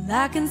 Well,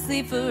 I can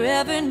sleep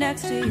forever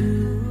next to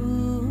you,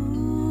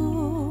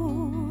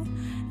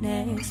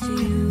 next to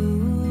you.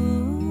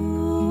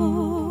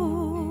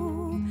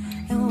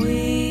 And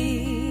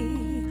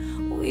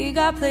we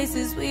got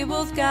places we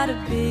both gotta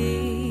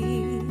be,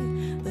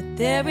 but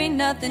there ain't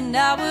nothing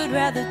I would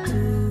rather do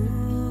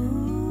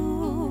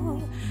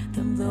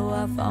than blow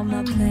off all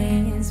my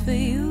plans for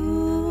you.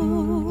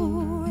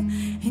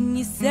 And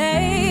you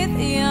say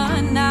that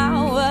you're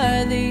not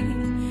worthy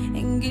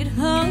and get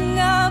hung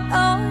up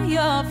on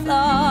your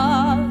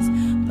flaws,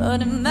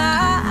 but in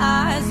my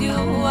eyes you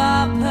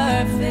are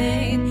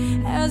perfect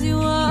as you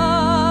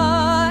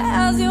are,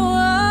 as you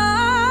are.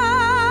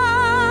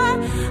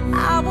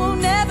 I will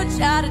never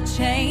try to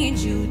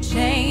change you,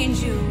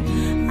 change you.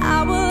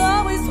 I will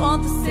always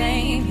want the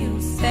same you,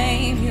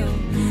 same you.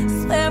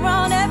 Swear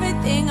on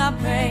everything I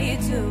pray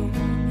to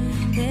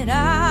that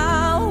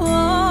I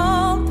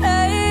won't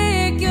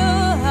break your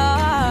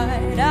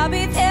heart. I'll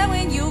be there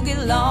when you get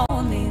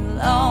lonely,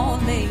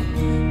 lonely.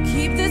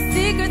 Keep the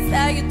secrets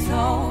that you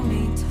told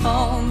me,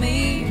 told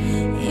me.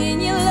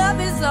 And your love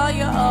is all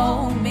you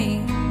owe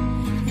me.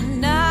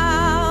 And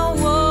I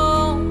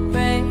won't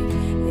break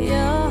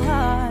your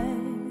heart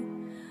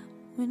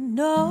when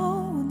no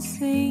one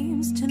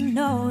seems to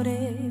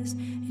notice.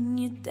 And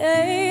your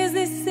days,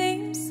 they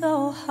seem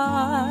so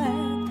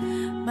hard.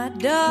 My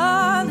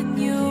darling,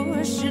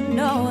 you should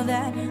know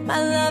that my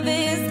love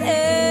is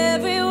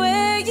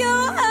everywhere you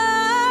are.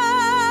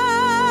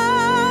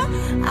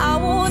 I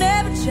won't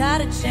ever try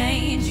to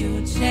change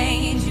you,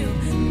 change you.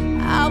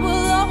 I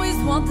will always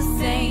want the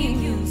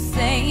same you,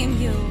 same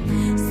you.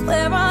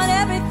 Swear on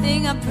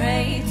everything I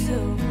pray to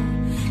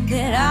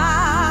that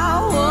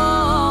I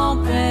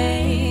won't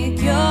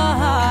break your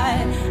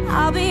heart.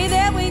 I'll be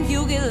there when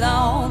you get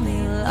lonely,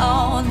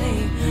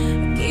 lonely.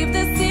 Keep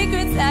the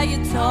secrets that you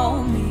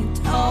told me,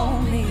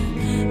 told me.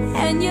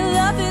 And your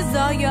love is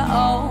all you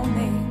owe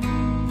me.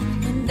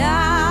 And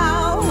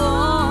I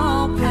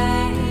won't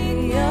break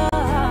your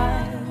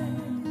heart.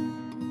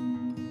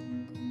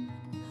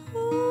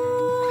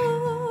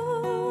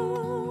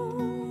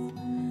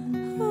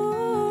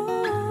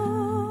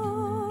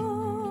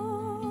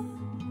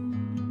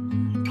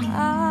 I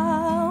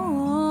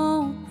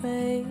won't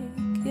break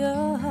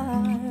your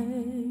heart.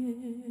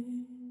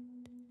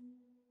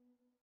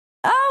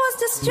 I was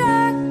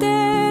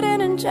distracted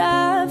and in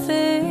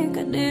traffic.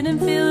 I didn't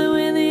feel it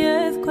when the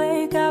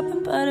earthquake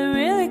happened, but it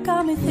really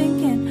got me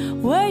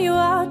thinking. Were you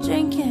out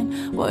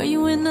drinking? Were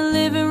you in the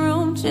living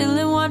room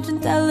chilling, watching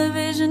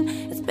television?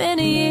 It's been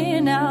a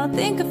year now. I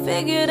think I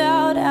figured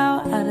out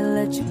how to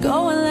let you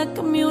go and let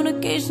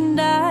communication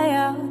die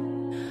out.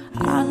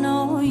 I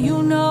know,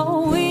 you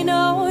know, we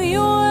know you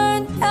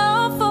weren't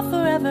down for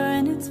forever,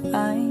 and it's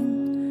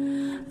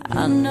fine.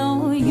 I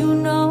know, you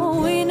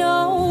know, we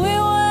know we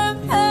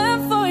weren't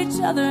meant for each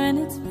other, and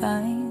it's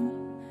fine.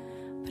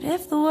 But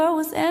if the world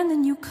was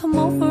ending, you come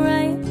over,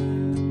 right?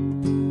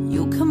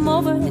 You come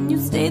over and you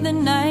stay the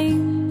night.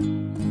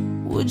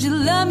 Would you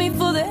love me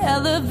for the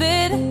hell of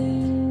it?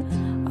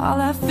 All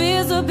our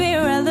fears would be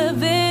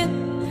irrelevant.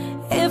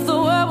 If the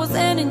world was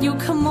ending, you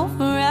come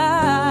over,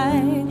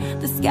 right?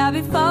 The sky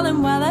be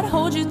falling while I'd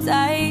hold you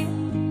tight.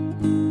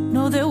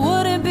 No, there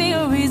wouldn't be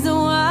a reason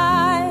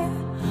why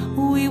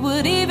we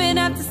would even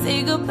have to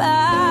say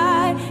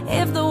goodbye.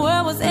 If the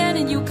world was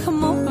ending, you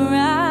come over,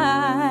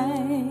 right?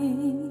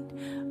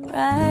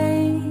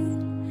 Right.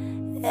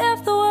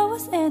 If the world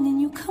was ending,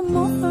 you come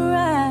over,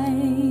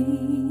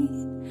 right?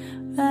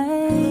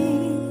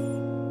 Right.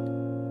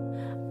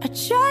 I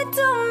tried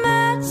to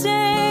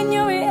imagine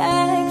your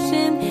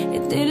reaction.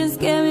 It didn't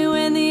scare me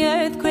when the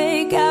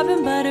earthquake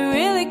happened, but it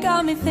really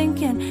got me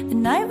thinking. The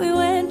night we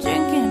went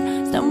drinking,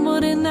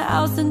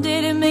 house and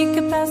didn't make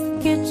it past the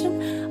kitchen.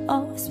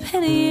 Always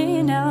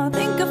penny now.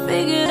 Think I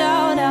figured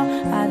out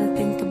how to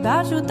think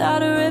about you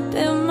without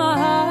ripping my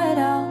heart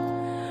out.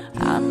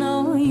 I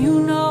know, you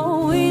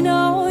know, we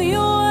know you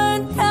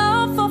weren't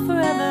down for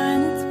forever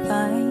and it's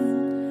fine.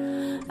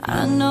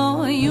 I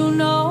know, you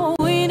know,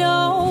 we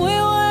know we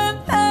weren't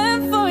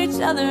meant for each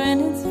other and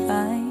it's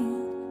fine.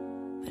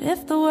 But if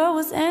the world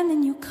was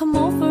ending, you come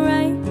over,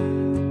 right?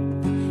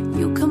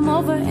 You come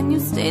over and you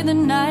stay the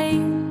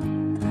night.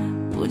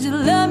 Would you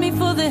love me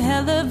for the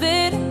hell of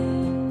it?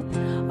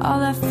 All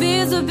our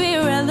fears would be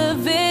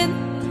irrelevant.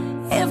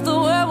 If the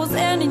world was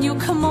ending, you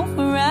come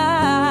over,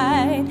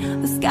 right?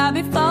 The sky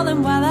be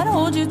falling while I'd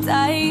hold you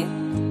tight.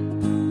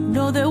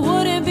 No, there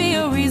wouldn't be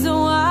a reason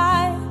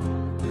why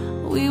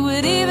we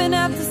would even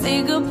have to say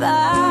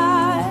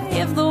goodbye.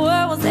 If the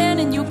world was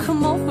ending, you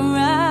come over,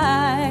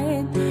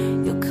 right?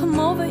 You come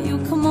over,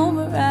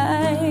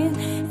 right?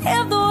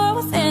 If the world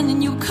was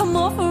ending, you come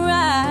over,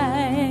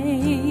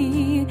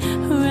 right?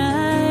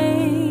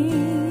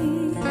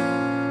 Right.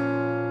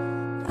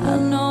 I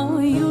know,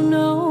 you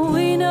know,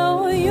 we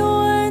know you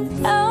weren't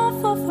down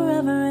for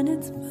forever and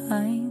it's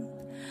fine.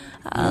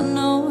 I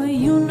know,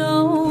 you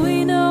know, we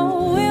know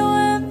we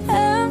weren't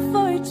meant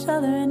for each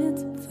other and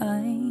it's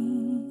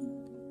fine.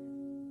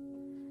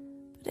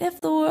 But if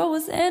the world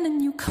was ending,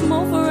 you come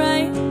over,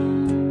 right?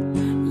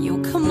 You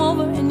come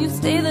over and you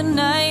stay the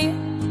night.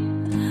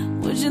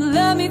 Would you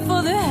love me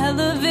for the hell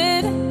of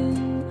it?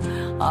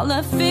 All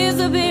our fears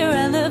would be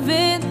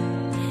irrelevant.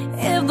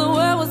 If the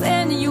world was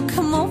ending, you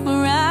come over,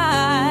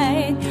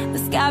 right? The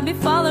sky be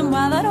falling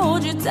while I'd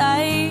hold you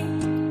tight.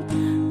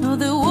 No,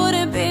 there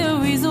wouldn't be a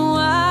reason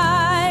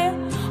why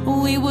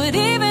we would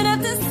even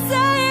have to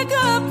say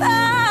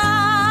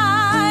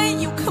goodbye.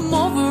 You come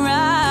over,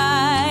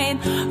 right?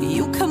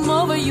 You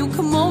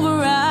come over,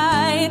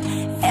 right?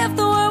 If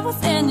the world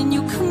was ending,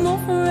 you come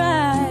over,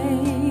 right?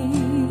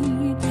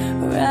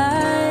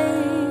 Right.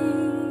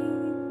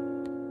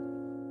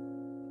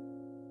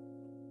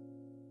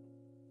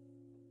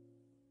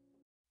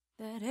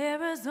 That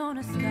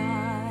Arizona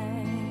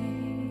sky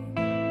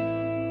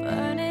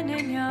burning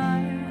in your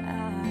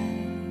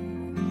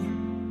eyes.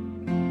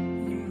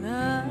 You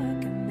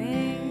look at me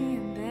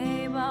and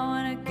babe, I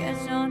wanna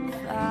catch on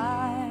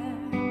fire.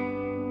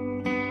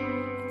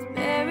 It's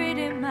buried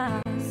in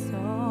my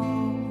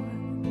soul,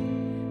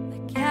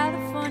 like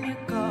California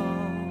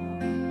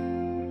gold.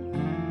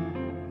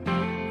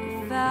 You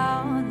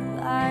found the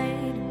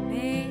light in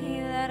me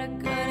that I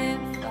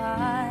couldn't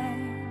find.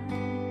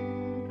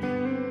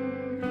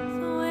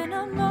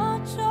 I'm all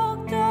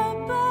choked up,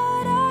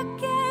 but I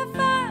can't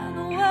find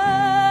the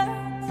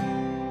words.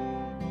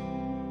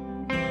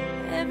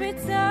 Every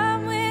time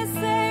we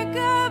say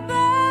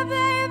goodbye,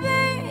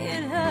 baby,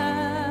 it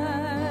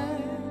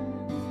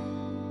hurts.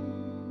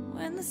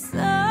 When the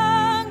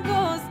sun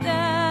goes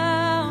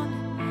down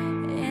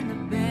and the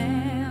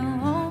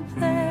band won't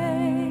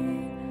play,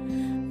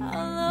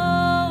 I'll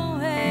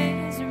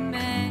always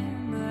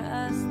remember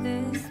us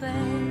this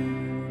way.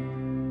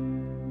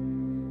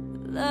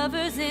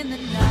 Lovers in the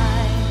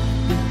night,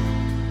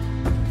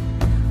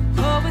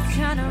 poets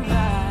trying to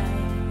write.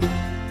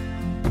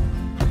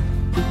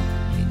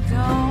 We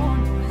don't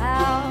know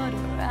how to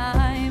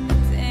rhyme,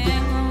 but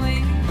damn, we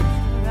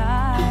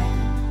try.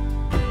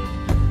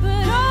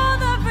 But all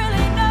I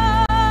really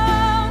know,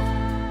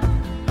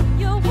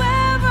 you're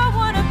where I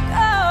wanna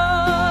go.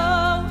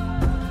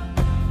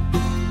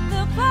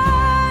 The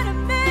part of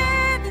me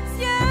that's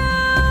you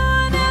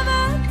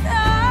never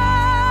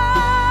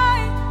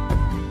die.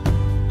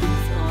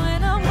 So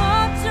when I'm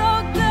watching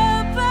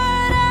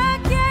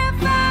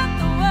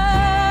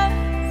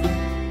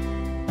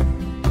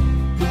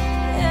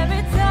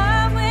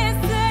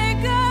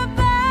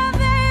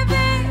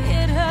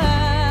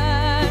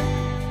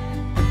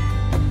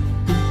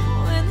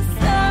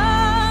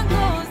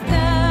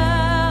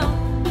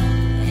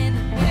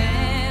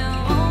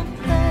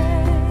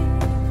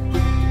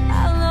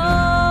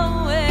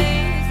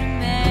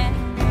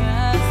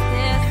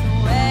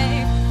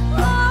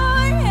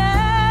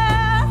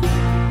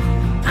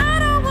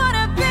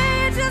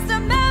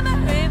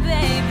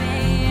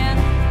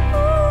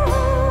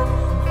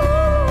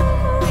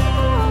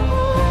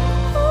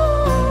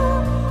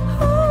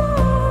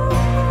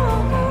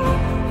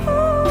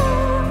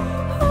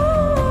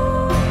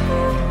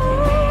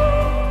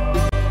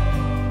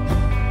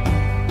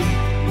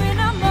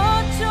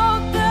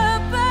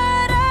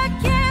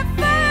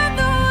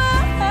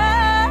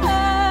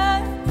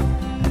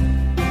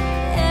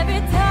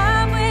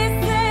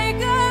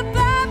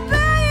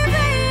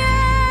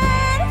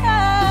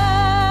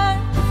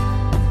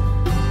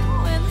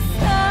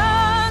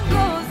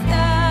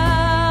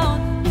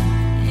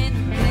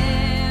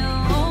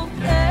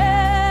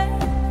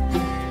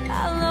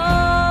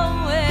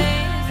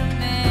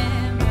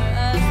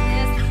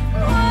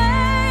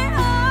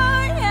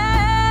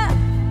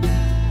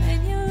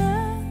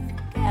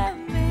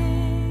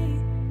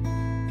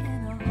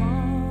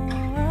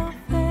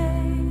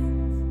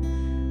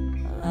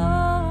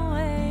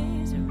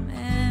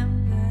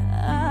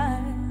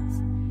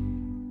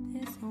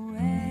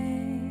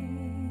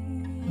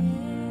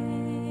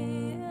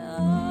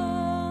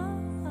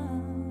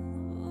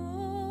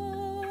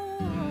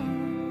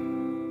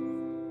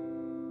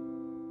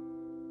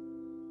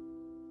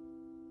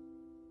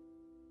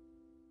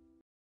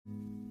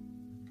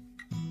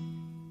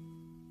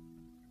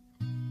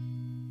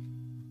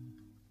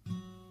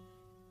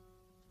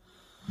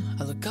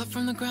I look up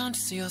from the ground to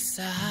see your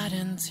sad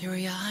and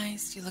teary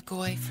eyes. You look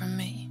away from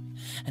me,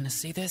 and I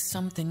see there's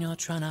something you're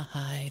trying to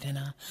hide. And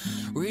I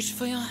reach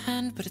for your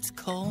hand, but it's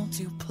cold.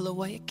 You pull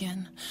away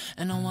again,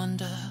 and I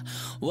wonder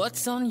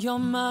what's on your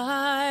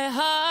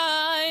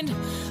mind.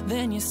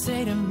 Then you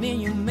say to me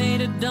you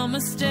made a dumb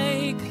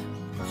mistake.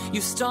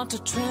 You start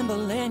to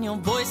tremble and your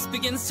voice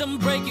begins to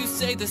break. You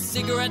say the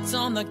cigarettes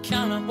on the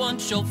counter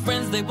want your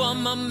friends, they want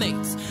my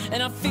mates.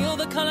 And I feel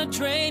the color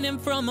draining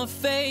from my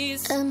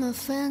face. And my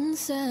friend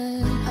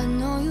said, I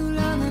know you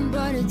love him,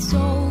 but it's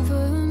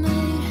over,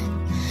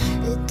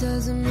 mate. It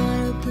doesn't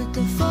matter, put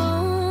the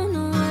phone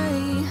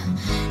away.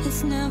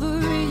 It's never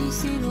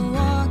easy to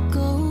walk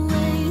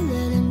away.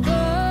 Let him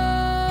go,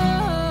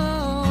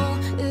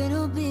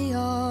 it'll be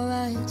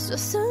alright. So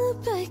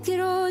send back at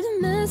all the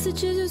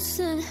messages you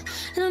sent.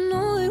 And I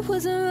know it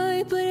wasn't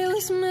right, but it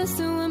was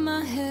messing with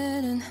my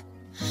head. And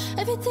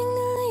everything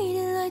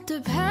deleted like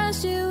the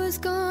past year was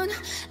gone.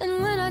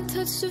 And when I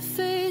touched your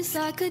face,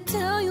 I could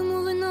tell you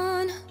moving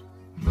on.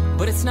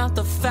 But it's not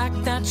the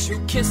fact that you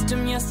kissed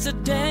him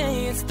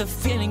yesterday. It's the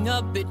feeling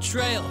of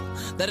betrayal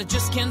that I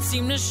just can't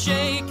seem to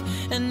shake.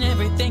 And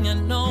everything I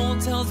know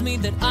tells me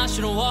that I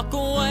should walk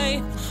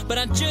away, but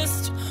I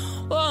just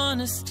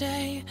wanna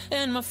stay.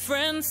 And my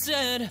friend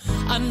said,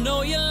 I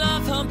know you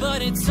love her,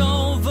 but it's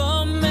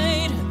over,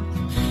 mate.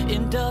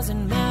 It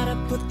doesn't matter,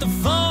 put the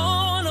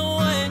phone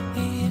away.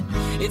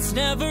 It's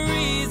never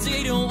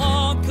easy to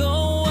walk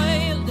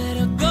away. Let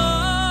her go,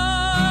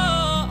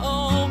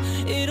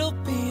 it'll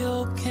be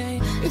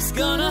okay. It's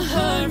gonna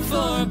hurt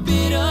for a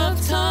bit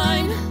of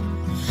time.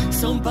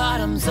 So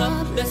bottoms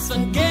up, let's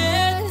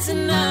forget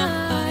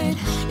tonight.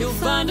 You'll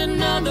find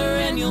another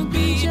and you'll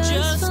be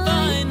just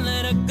fine.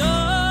 Let her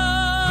go.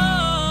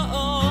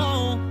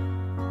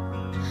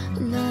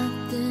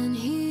 Nothing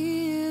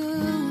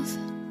heals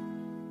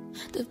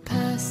the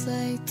past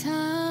like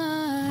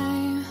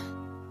time,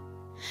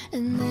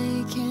 and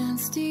they can't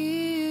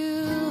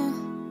steal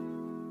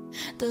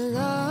the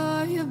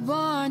love you're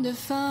born to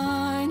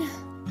find.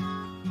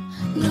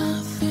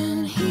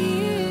 Nothing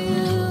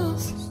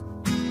heals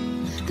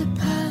the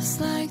past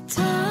like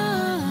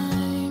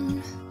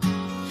time,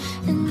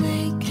 and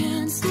they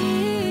can't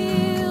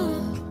steal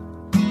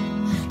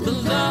the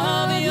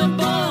love you're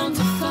born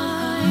to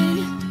find.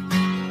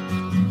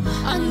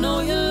 I know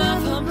you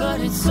love her, but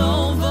it's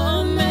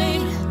over,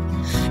 mate.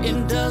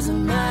 It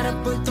doesn't matter,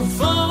 put the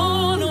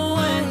phone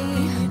away.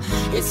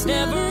 It's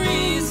never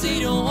easy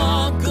to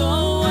walk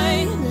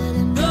away. Let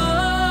him go,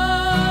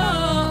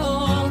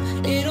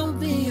 it'll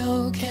be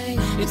okay.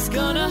 It's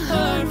gonna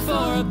hurt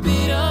for a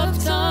bit of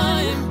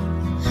time.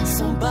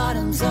 So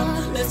bottoms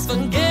up, let's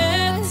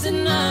forget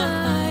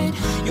tonight.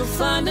 You'll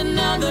find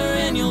another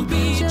and you'll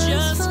be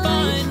just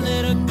fine.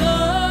 Let her go.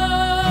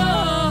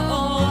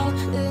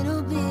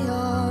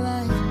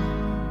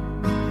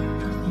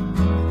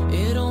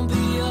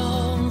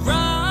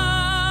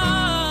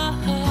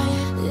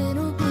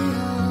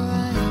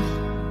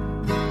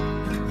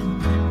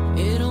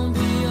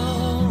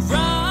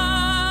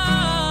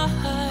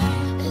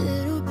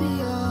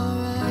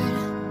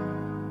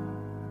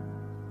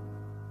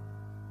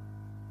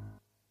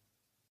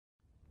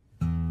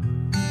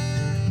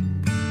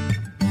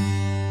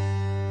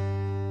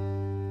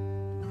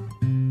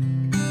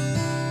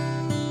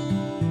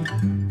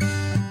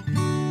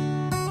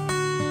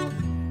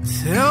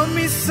 Tell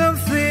me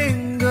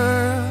something,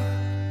 girl.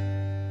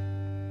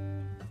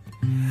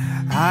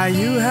 Are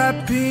you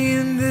happy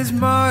in this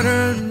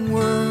modern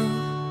world?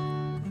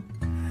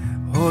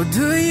 Or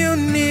do you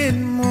need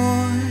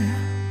more?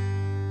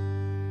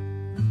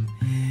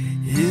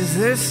 Is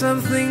there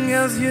something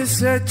else you're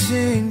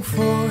searching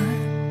for?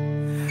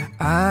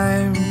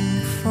 I'm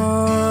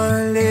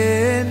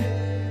falling.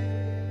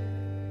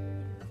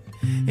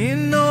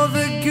 In all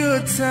the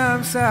good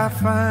times I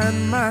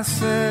find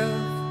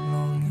myself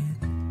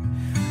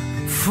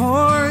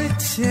for a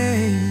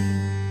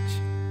change,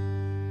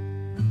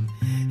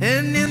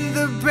 and in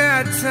the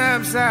bad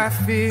times I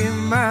feel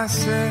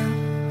myself.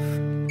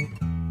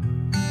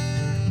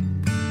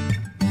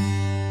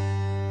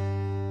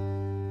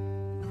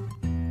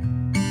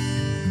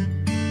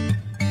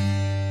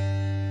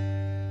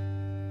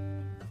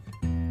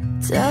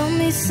 Tell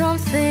me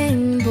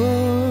something,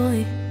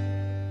 boy.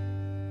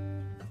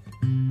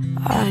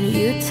 Are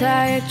you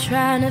tired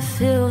trying to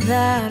fill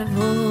that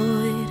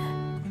void?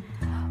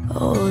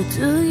 Or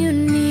do you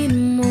need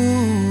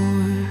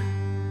more?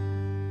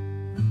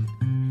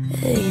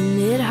 Ain't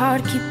it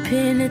hard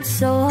keeping it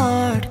so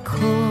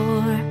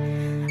hardcore?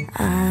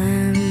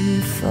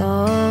 I'm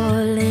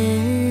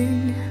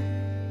falling.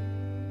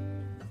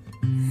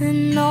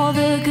 In all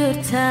the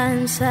good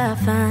times I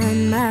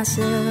find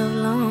myself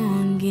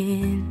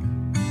longing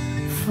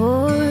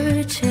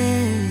for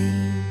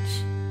change,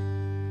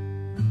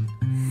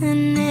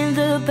 and in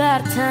the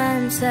bad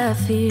times I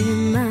fear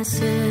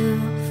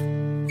myself.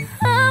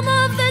 I'm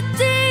off the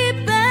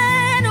deep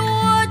end,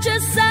 or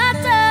just I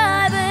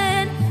dive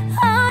in.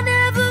 I'll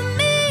never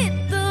meet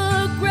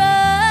the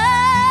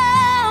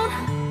ground.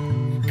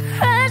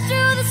 Crash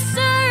to the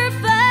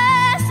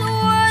surface,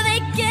 or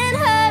they can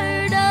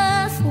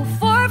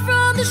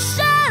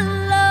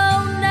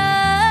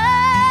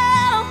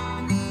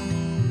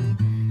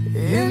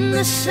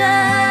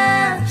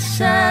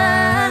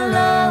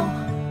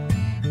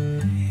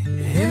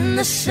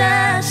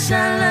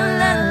shallow,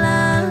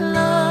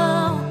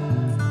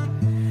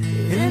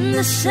 in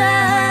the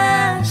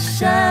shallow,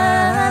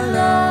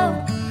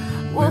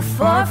 we're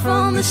far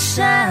from the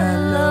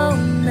shallow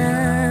now.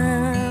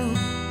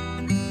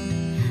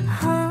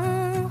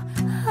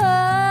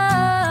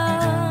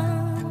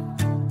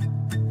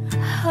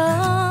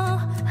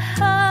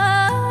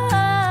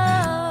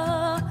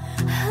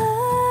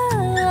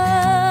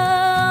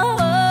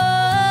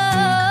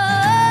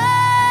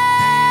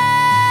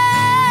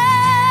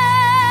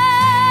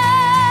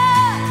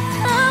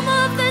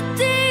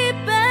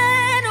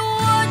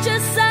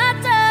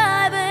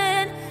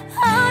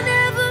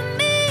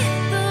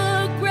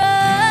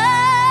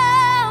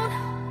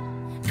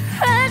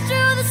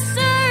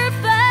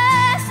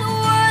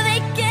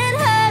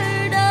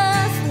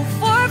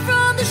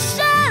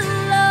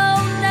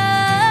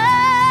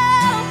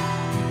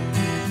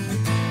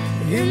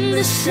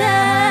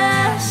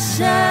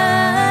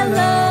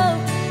 Shallow,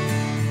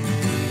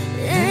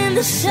 in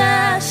the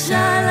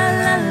shallow,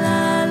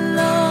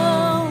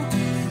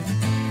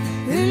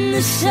 in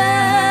the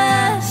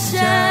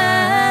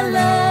shallow,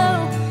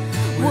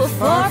 we're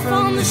far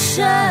from the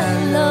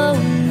shallow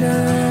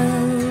now.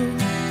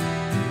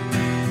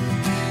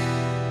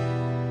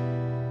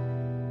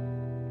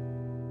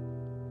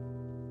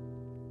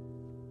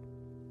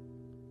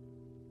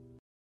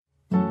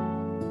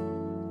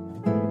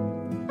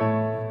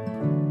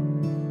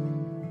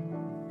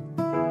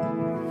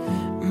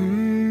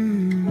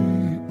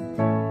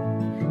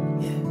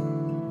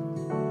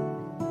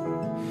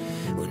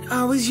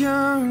 I was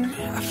young,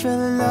 I fell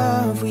in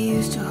love. We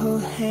used to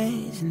hold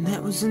hands, and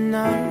that was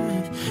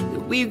enough.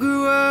 But we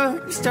grew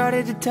up, we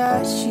started to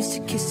touch. Used to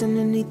kiss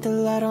underneath the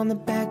light on the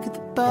back of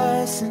the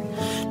bus. And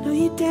no,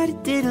 your daddy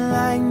didn't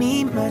like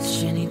me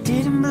much, and he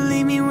didn't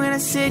believe me when I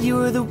said you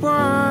were the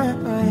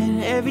one.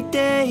 And every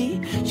day,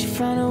 she'd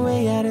find a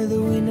way out of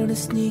the window to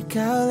sneak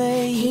out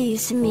late. He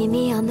used to meet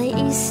me on the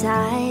east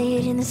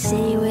side, in the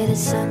city where the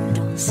sun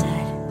don't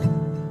set.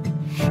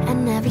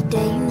 And every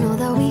day you know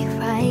that we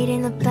ride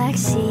in the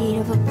backseat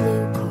of a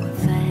blue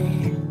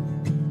Corvette.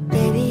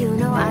 Baby, you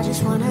know I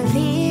just wanna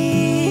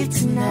leave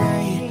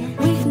tonight.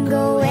 We can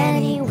go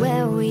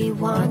anywhere we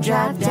want.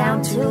 Drive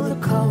down to the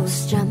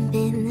coast, jump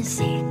in the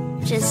sea.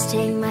 Just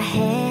take my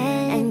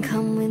hand and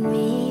come with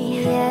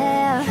me,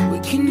 yeah. We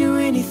can do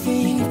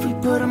anything if we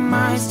put our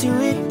minds to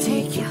it.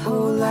 Take your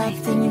whole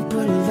life, then you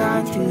put a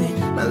line through it.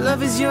 My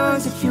love is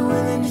yours if you're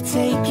willing to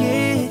take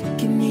it.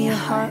 Give me a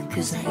heart,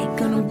 cause I ain't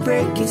gonna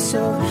break it.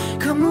 So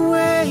come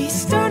away,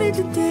 start it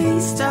today.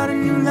 Start a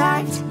new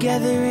life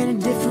together in a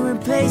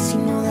different place. You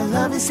know that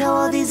love is how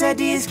all these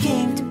ideas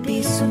came to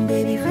be. So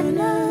baby, run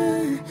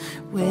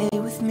away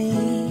with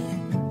me.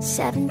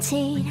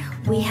 17,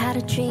 we had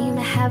a dream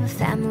to have a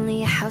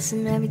family, a house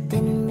and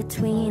everything in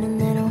between.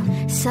 And then oh,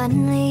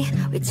 suddenly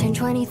we turned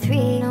 23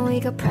 and we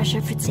got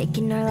pressure for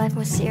taking our life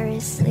more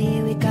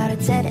seriously. We got a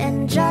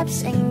dead-end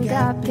jobs and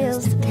got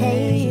bills to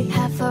pay.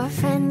 Half our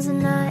friends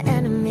and our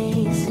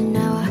enemies. And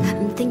now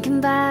I'm thinking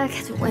back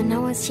to when I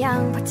was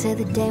young, but to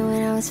the day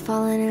when I was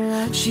falling in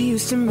love. She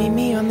used to meet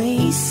me on the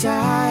east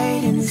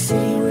side, in the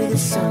city where the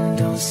sun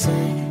don't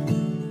set.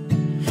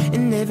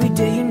 And every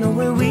day you know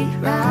where we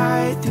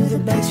ride, through the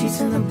back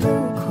streets in the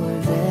blue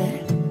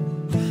Corvette.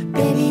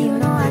 Baby, you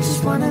know I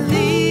just wanna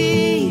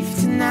leave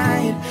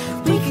tonight.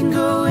 We can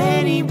go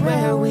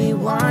anywhere we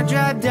want.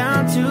 Drive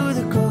down to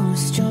the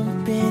coast,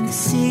 jump in the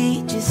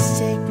sea. Just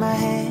take my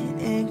hand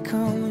and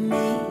come with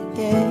me,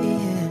 yeah,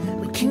 yeah.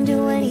 We can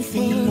do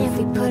anything if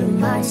we put our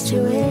minds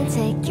to it.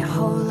 Take your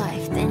whole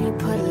life, then you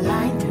put a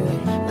line through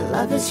it. My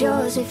love is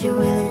yours if you're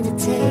willing to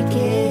take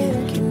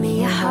it. Give me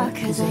your heart,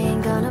 cause I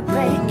ain't gonna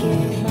break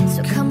it.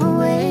 So come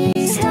away,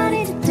 start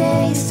it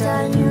today.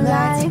 Start a new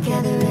life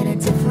together in a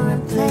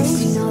different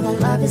place. You know that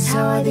love is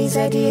how all these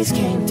ideas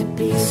came to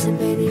be. So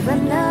baby,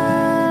 run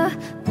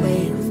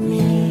away with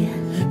me.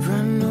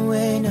 Run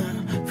away now,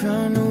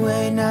 run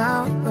away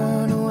now,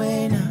 run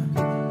away now.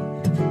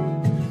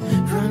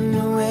 Run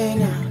away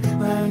now,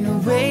 run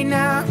away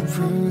now,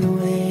 run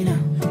away now.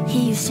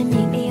 He used to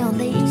meet me on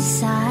the east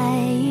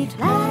side.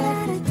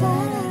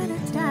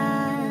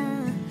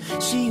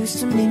 She used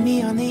to meet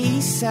me on the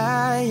east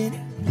side.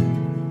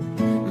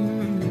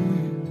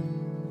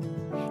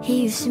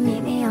 He used to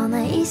meet me on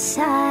the east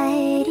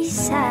side,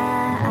 east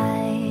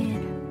side.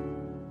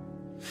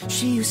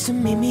 She used to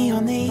meet me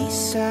on the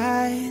east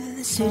side,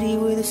 the city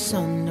where the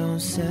sun don't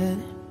set.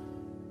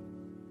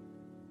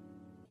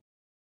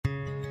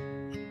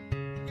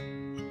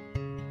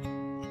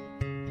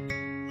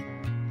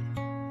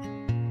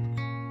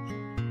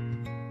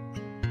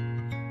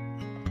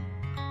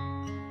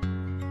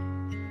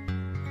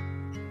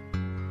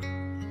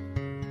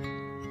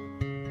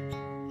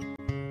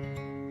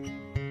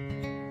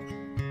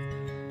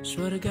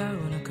 Swear to God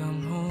when I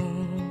come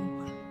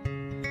home,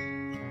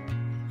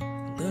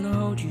 I'm gonna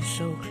hold you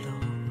so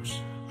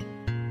close.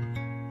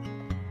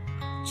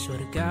 Swear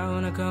to God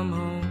when I come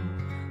home,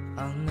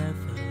 I'll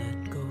never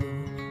let go.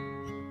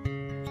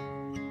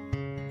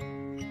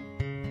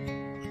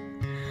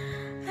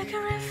 Like a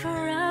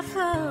river I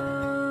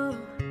flow,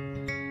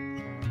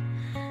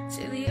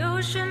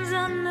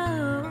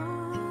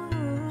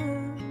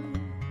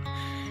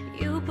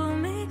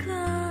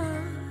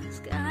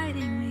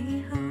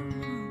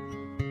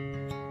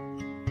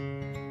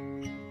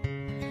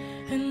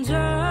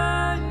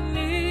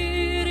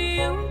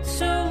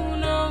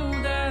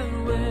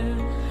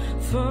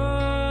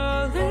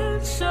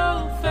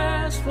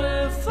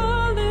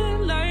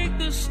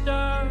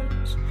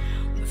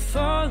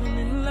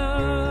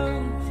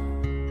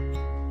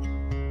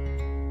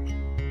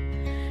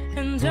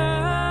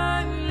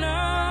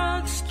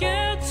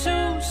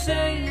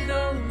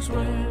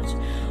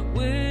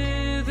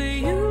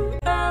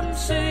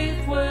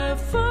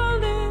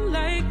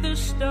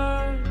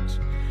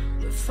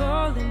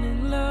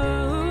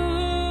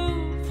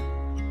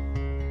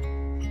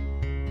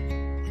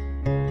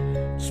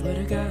 swear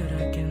to God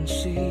I can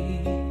see.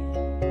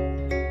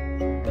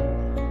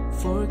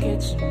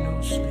 Forgets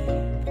no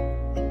sleep.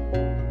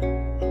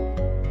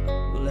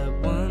 We'll have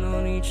one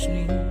on each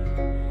knee,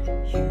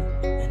 you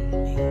and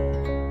me.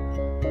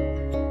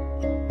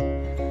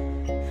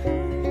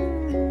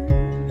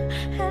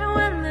 And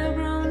when they're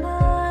grown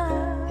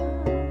up,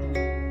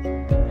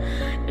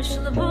 you're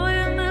still the boy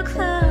in the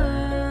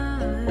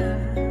club.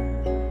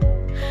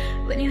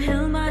 When you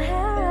held my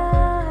hair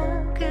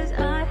up, 'cause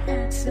I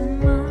had so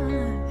much.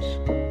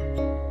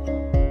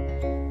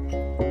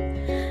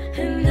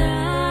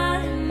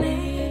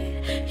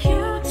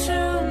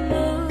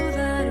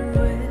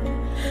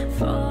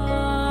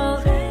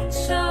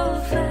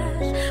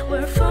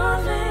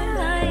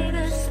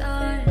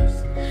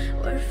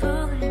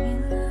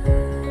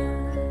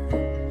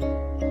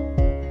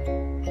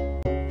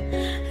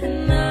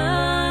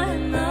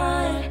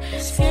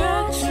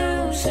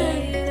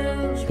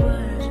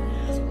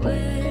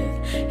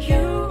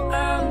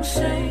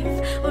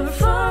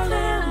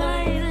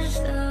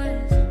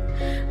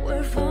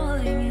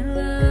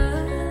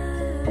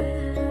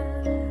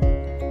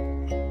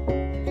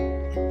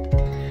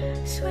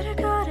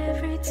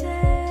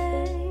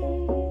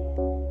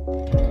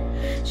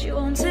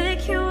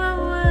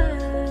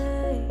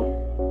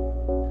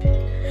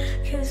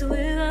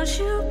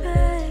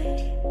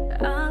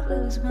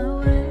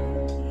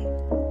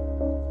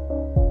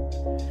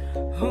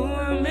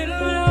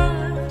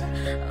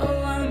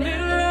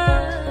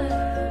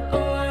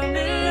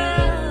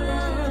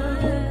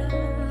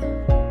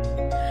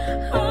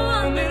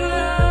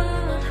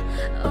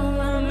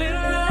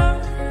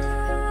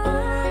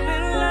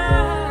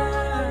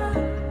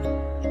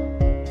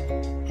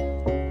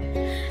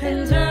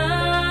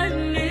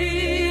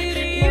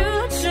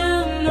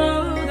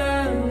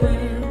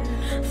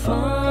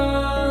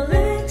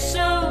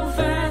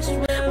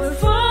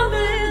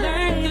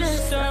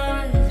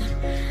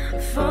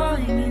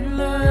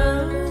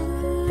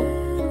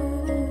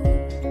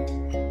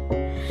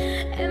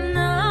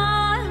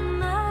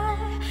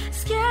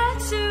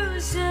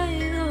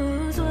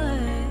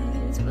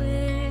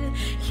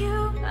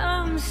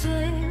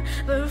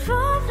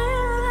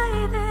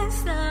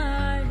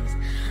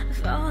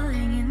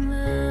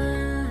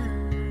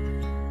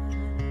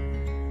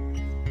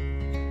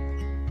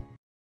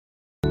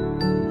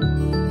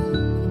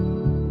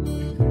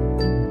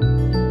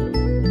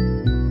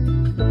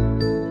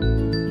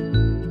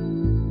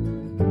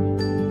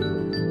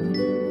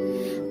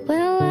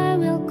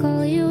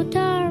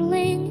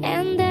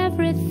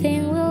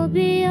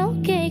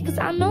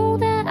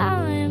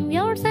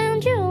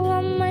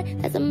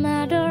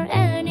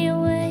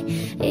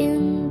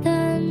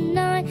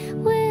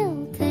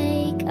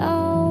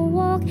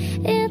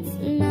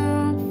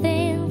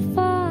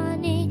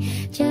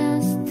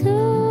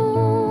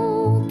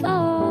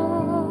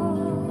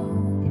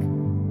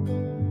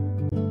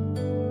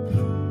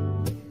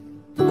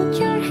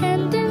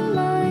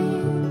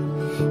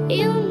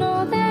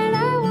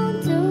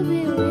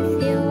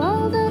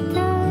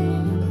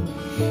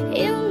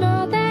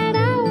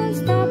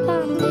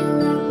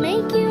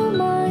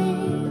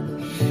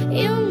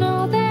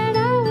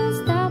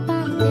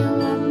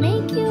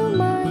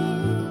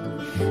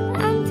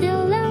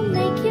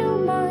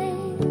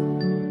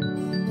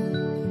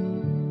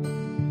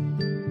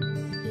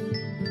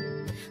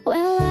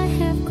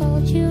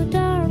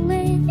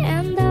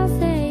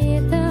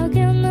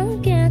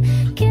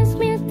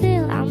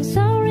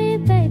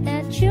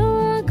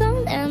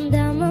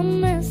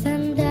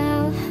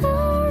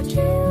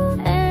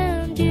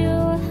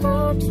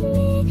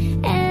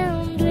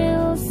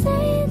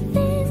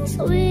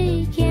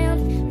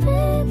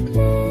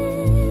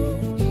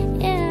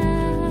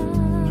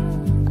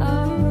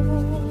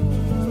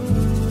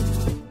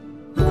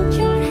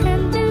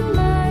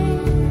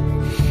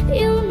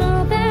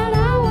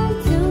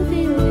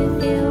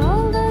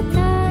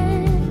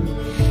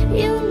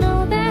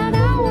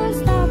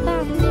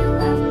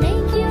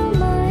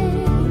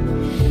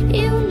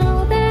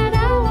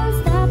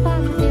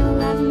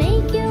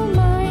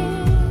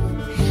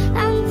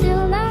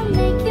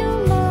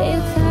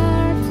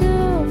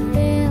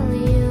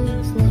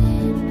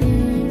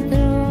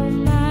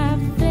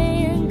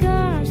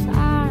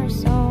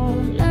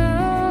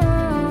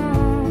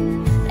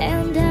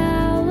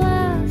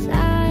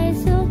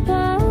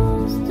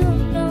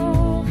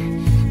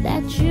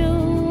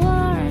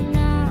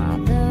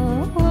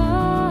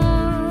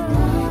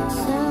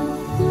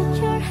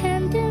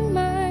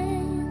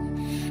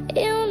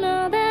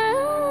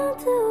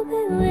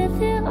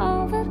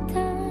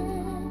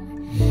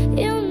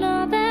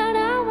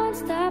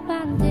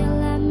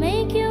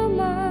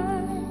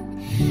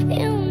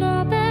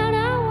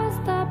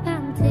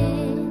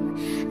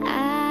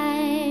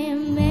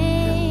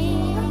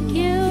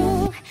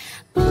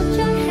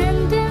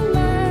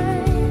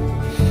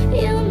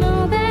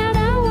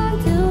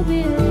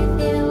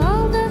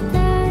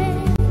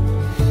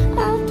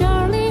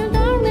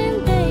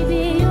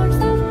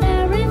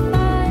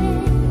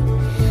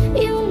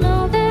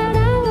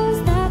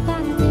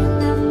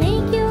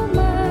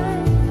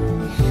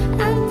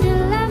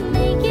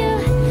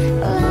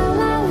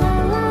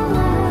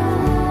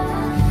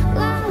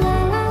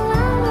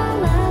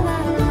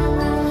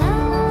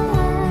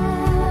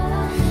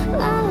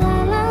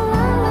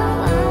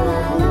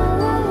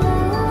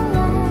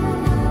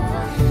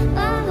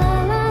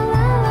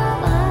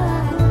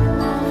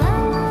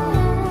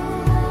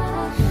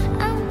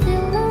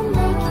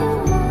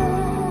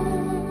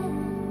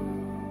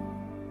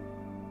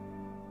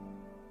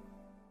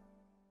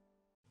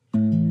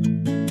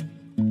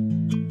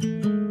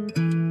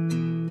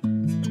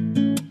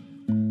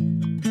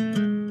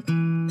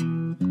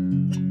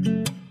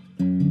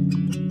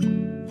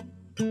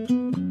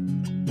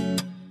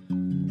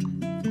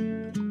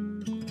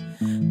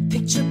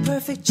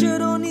 perfect, you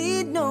don't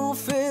need no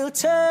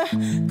filter.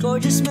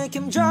 Gorgeous, make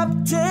him drop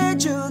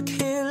dead, you a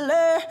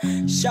killer.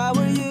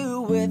 Shower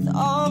you with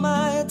all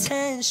my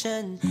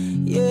attention.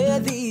 Yeah,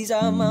 these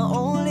are my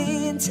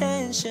only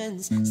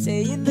intentions.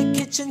 Stay in the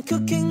kitchen,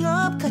 cooking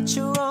up, cut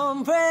your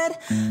own bread.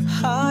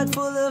 Heart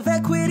full of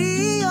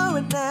equity, you're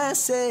an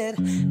asset.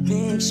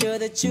 Make sure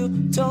that you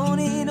don't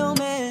need no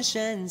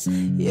mentions.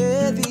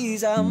 Yeah,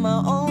 these are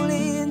my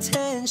only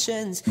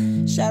intentions.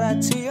 Shout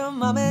out to your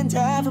mom and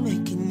dad for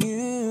making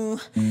you.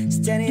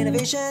 Standing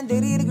innovation, they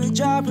did a good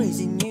job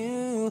raising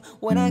you.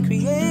 When I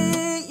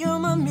create, you're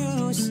my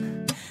muse.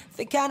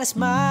 The kind of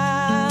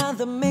smile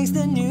that makes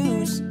the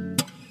news.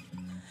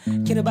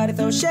 Can't nobody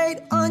throw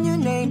shade on your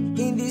name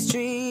in these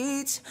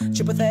streets.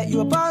 Triple threat, you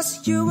a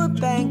boss, you a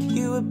bank,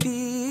 you a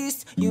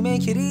beast. You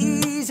make it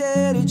easy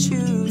to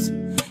choose.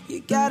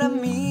 You got a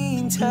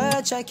mean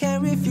touch, I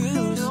can't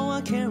refuse. No,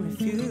 I can't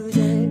refuse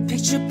it.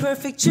 Picture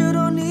perfect, you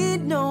don't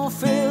need no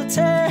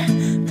filter.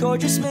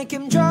 Gorgeous, make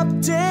him drop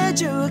dead,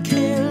 you a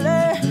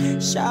killer.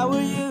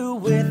 Shower you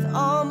with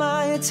all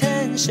my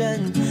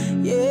attention.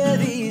 Yeah,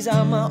 these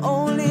are my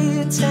only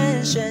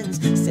intentions.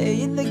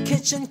 Stay in the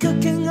kitchen,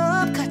 cooking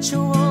up, cut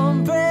your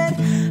own bread.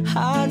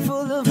 Heart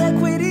full of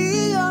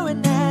equity, you're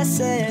an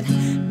asset.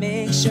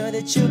 Make sure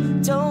that you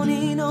don't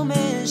need no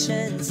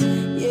mentions.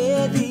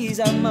 Yeah, these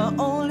are my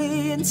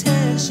only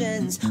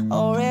intentions.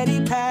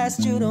 Already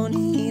passed, you don't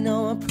need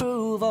no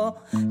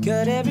approval.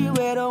 Good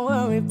everywhere, don't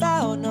worry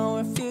about no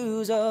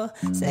refusal.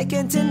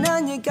 Second to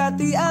none, you got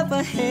the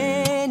upper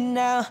hand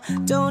now.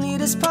 Don't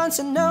need a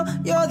sponsor, no,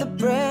 you're the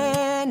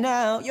brand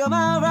now. You're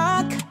my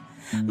rock,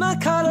 my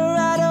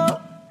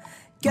Colorado.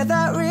 Get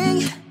that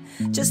ring,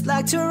 just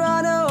like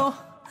Toronto.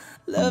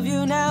 Love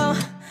you now,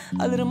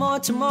 a little more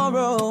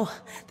tomorrow.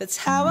 That's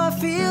how I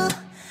feel.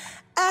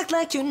 Act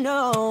like you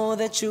know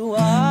that you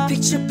are.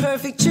 Picture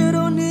perfect, you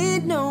don't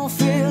need no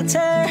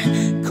filter.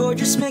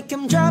 Gorgeous, make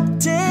him drop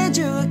dead,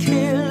 you a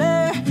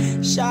killer.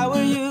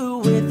 Shower you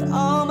with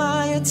all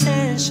my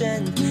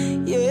attention.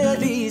 Yeah,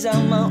 these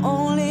are my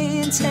only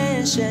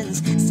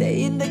intentions.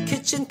 Stay in the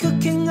kitchen,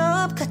 cooking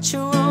up, cut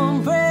your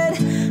own bread.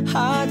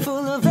 Heart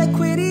full of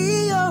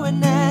equity, you're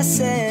an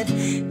asset.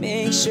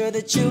 Make sure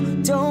that you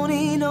don't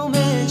need no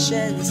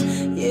mentions.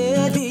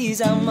 Yeah, these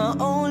are my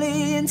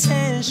only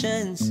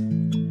intentions.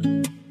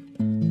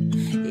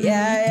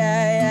 Yeah,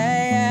 yeah,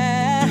 yeah,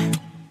 yeah.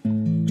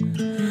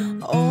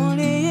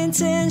 Only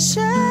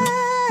intentions.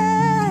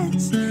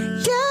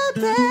 Yeah,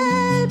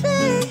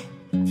 baby.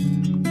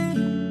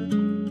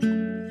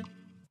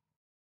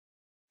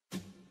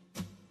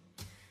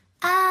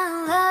 I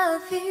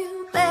love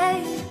you,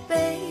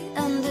 baby,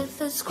 and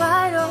if it's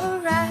quite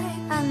alright,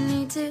 I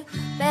need you,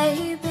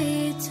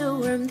 baby, to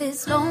warm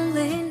these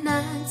lonely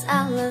nights.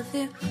 I love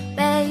you,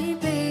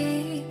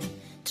 baby,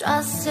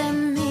 trust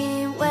in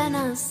me when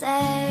I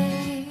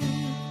say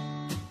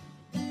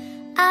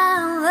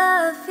I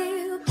love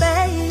you,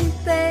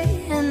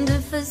 baby, and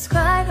if it's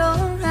quite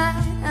alright,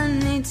 I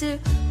need you,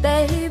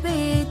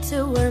 baby,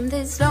 to warm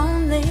these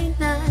lonely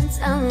nights.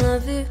 I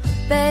love you,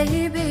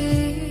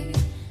 baby,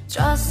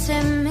 trust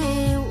in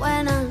me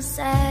when I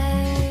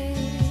say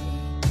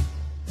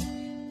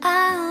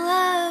I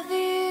love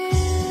you.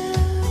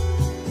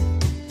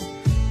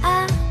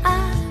 I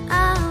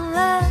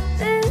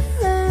love you.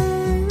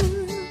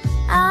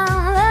 I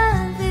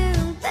love you,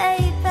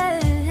 baby.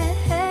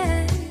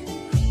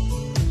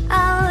 I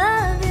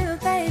love you,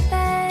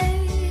 baby.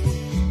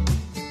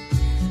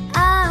 I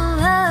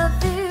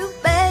love you,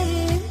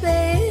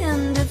 baby,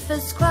 and if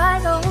it's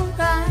quite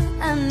alright,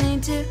 I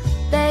need you,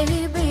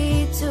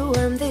 baby, to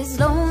warm these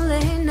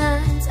lonely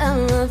nights. I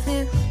love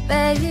you,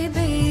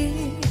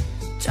 baby,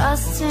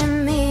 trust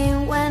in me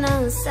when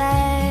I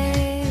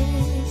say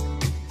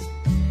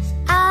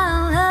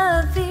I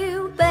love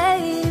you,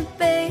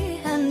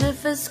 baby, and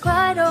if it's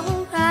quite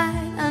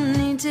alright, I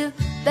need you,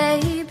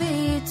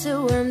 baby,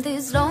 to warm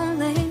these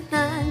lonely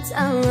nights.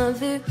 I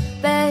love you,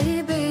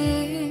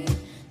 baby,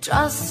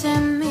 trust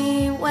in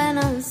me when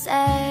I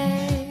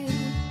say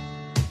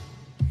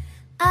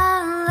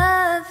I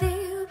love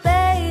you,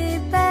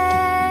 baby.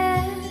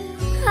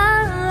 I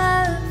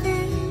love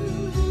you,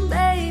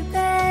 baby.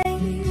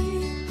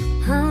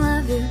 I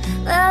love you,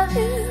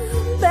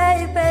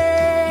 baby.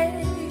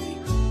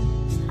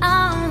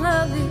 I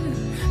love you,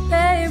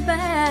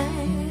 baby.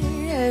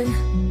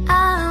 I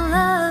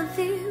love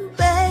you,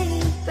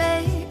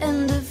 baby,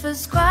 and if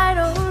it's quite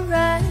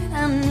alright,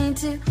 I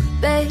need you,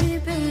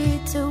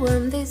 baby, to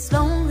warm these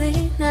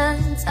lonely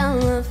nights. I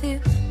love you,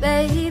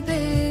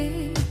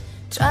 baby,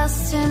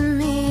 trust in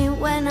me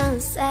when I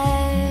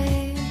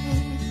say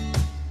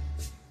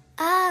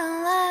I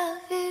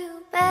love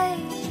you,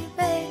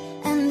 baby,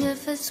 and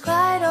if it's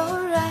quite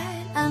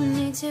alright, I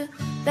need you,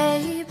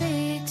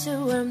 baby,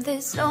 to warm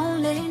these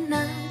lonely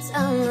nights.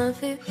 I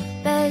love you,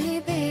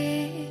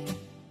 baby,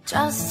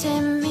 trust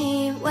in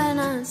me when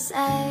I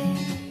say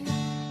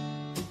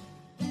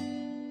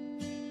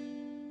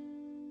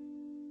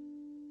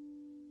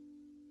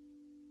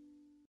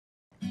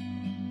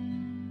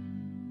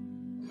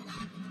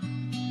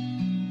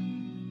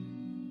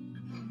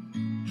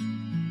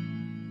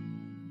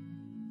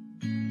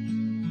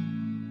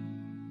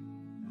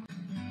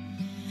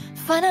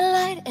Find a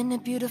light in a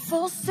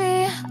beautiful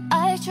sea.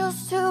 I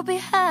chose to be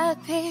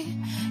happy.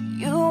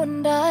 You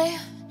and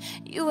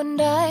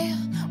I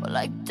were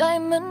like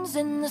diamonds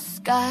in the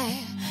sky.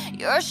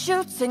 You're a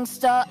shooting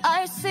star,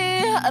 I see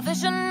a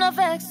vision of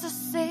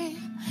ecstasy.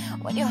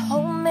 When you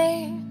hold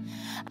me,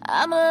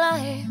 I'm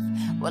alive.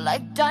 We're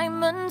like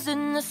diamonds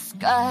in the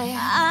sky.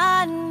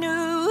 I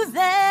knew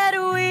that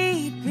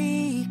we'd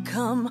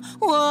become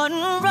one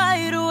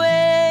right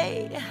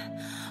away.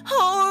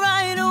 Oh,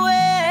 right away.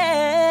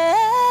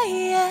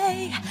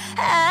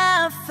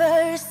 At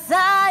first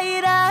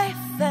sight, I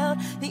felt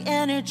the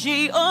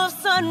energy of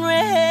sun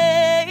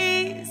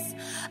rays.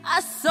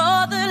 I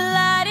saw the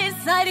light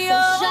inside your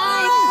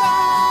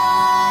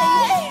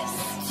eyes.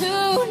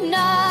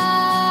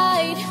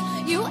 Tonight,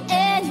 you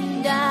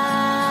and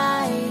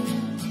I,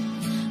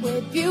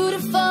 we're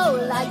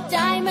beautiful like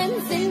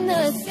diamonds in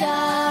the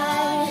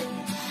sky.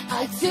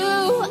 Eye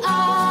to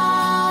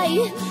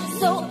eye,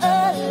 so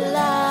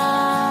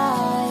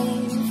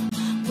alive.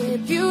 We're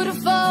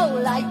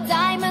beautiful like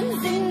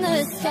diamonds in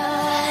the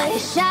sky.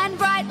 Shine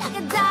bright like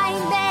a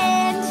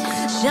diamond.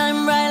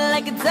 Shine bright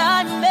like a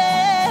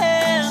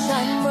diamond.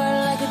 Shine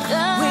bright like a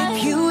diamond. We're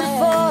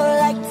beautiful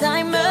like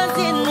diamonds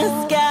in the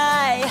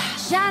sky.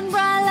 Shine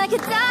bright like a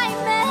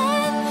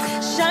diamond.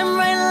 Shine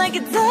bright like a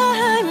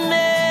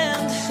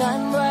diamond.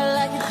 Shine bright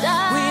like a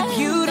diamond. We're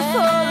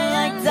beautiful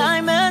like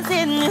diamonds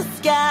in the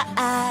sky.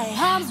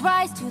 Palms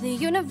rise to the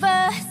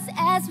universe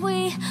as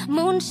we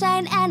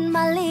moonshine and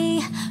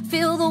Molly.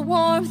 Feel the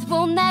warmth,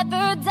 we'll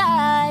never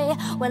die.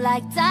 We're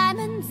like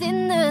diamonds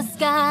in the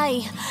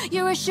sky.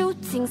 You're a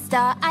shooting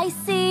star, I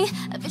see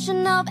a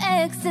vision of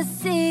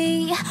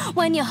ecstasy.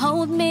 When you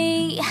hold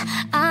me,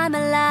 I'm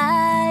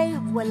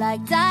alive. We're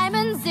like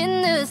diamonds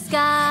in the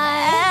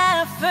sky.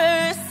 At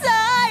first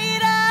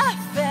sight, I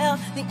felt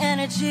the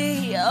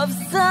energy of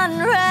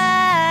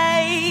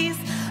sunrise.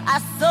 I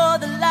saw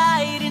the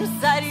light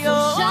inside your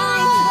eyes.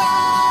 Shine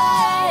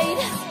bright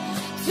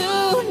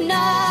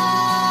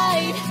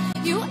tonight,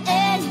 you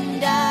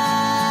and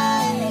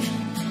I.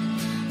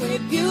 We're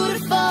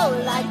beautiful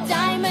like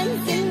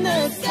diamonds in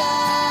the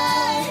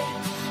sky.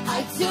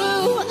 Eye to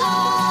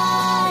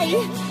eye,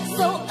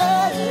 so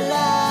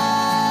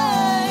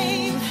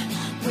alive.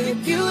 We're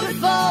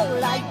beautiful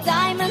like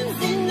diamonds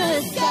in the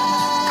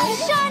sky.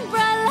 Shine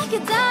bright like a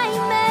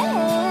diamond.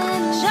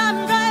 Shine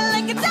bright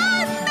like a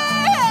diamond.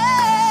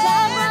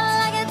 Shine bright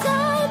like a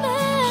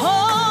diamond. Oh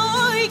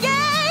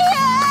yeah,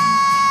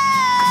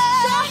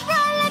 Shine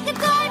bright like a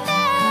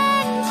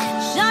diamond.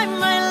 shine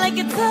bright like a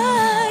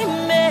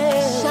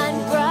diamond. Shine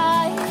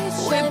bright.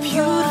 We're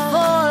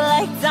beautiful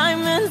like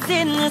diamonds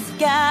in the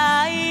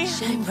sky.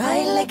 Shine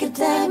bright like a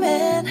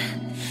diamond.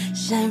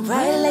 Shine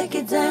bright like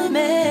a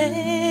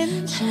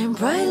diamond. Shine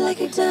bright like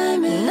a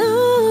diamond.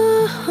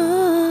 Ooh.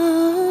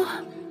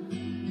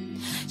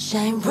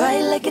 Shine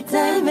bright like a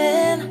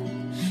diamond.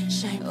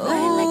 Shine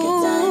bright like a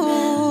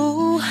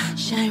diamond.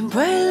 Shine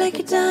bright like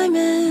a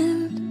diamond.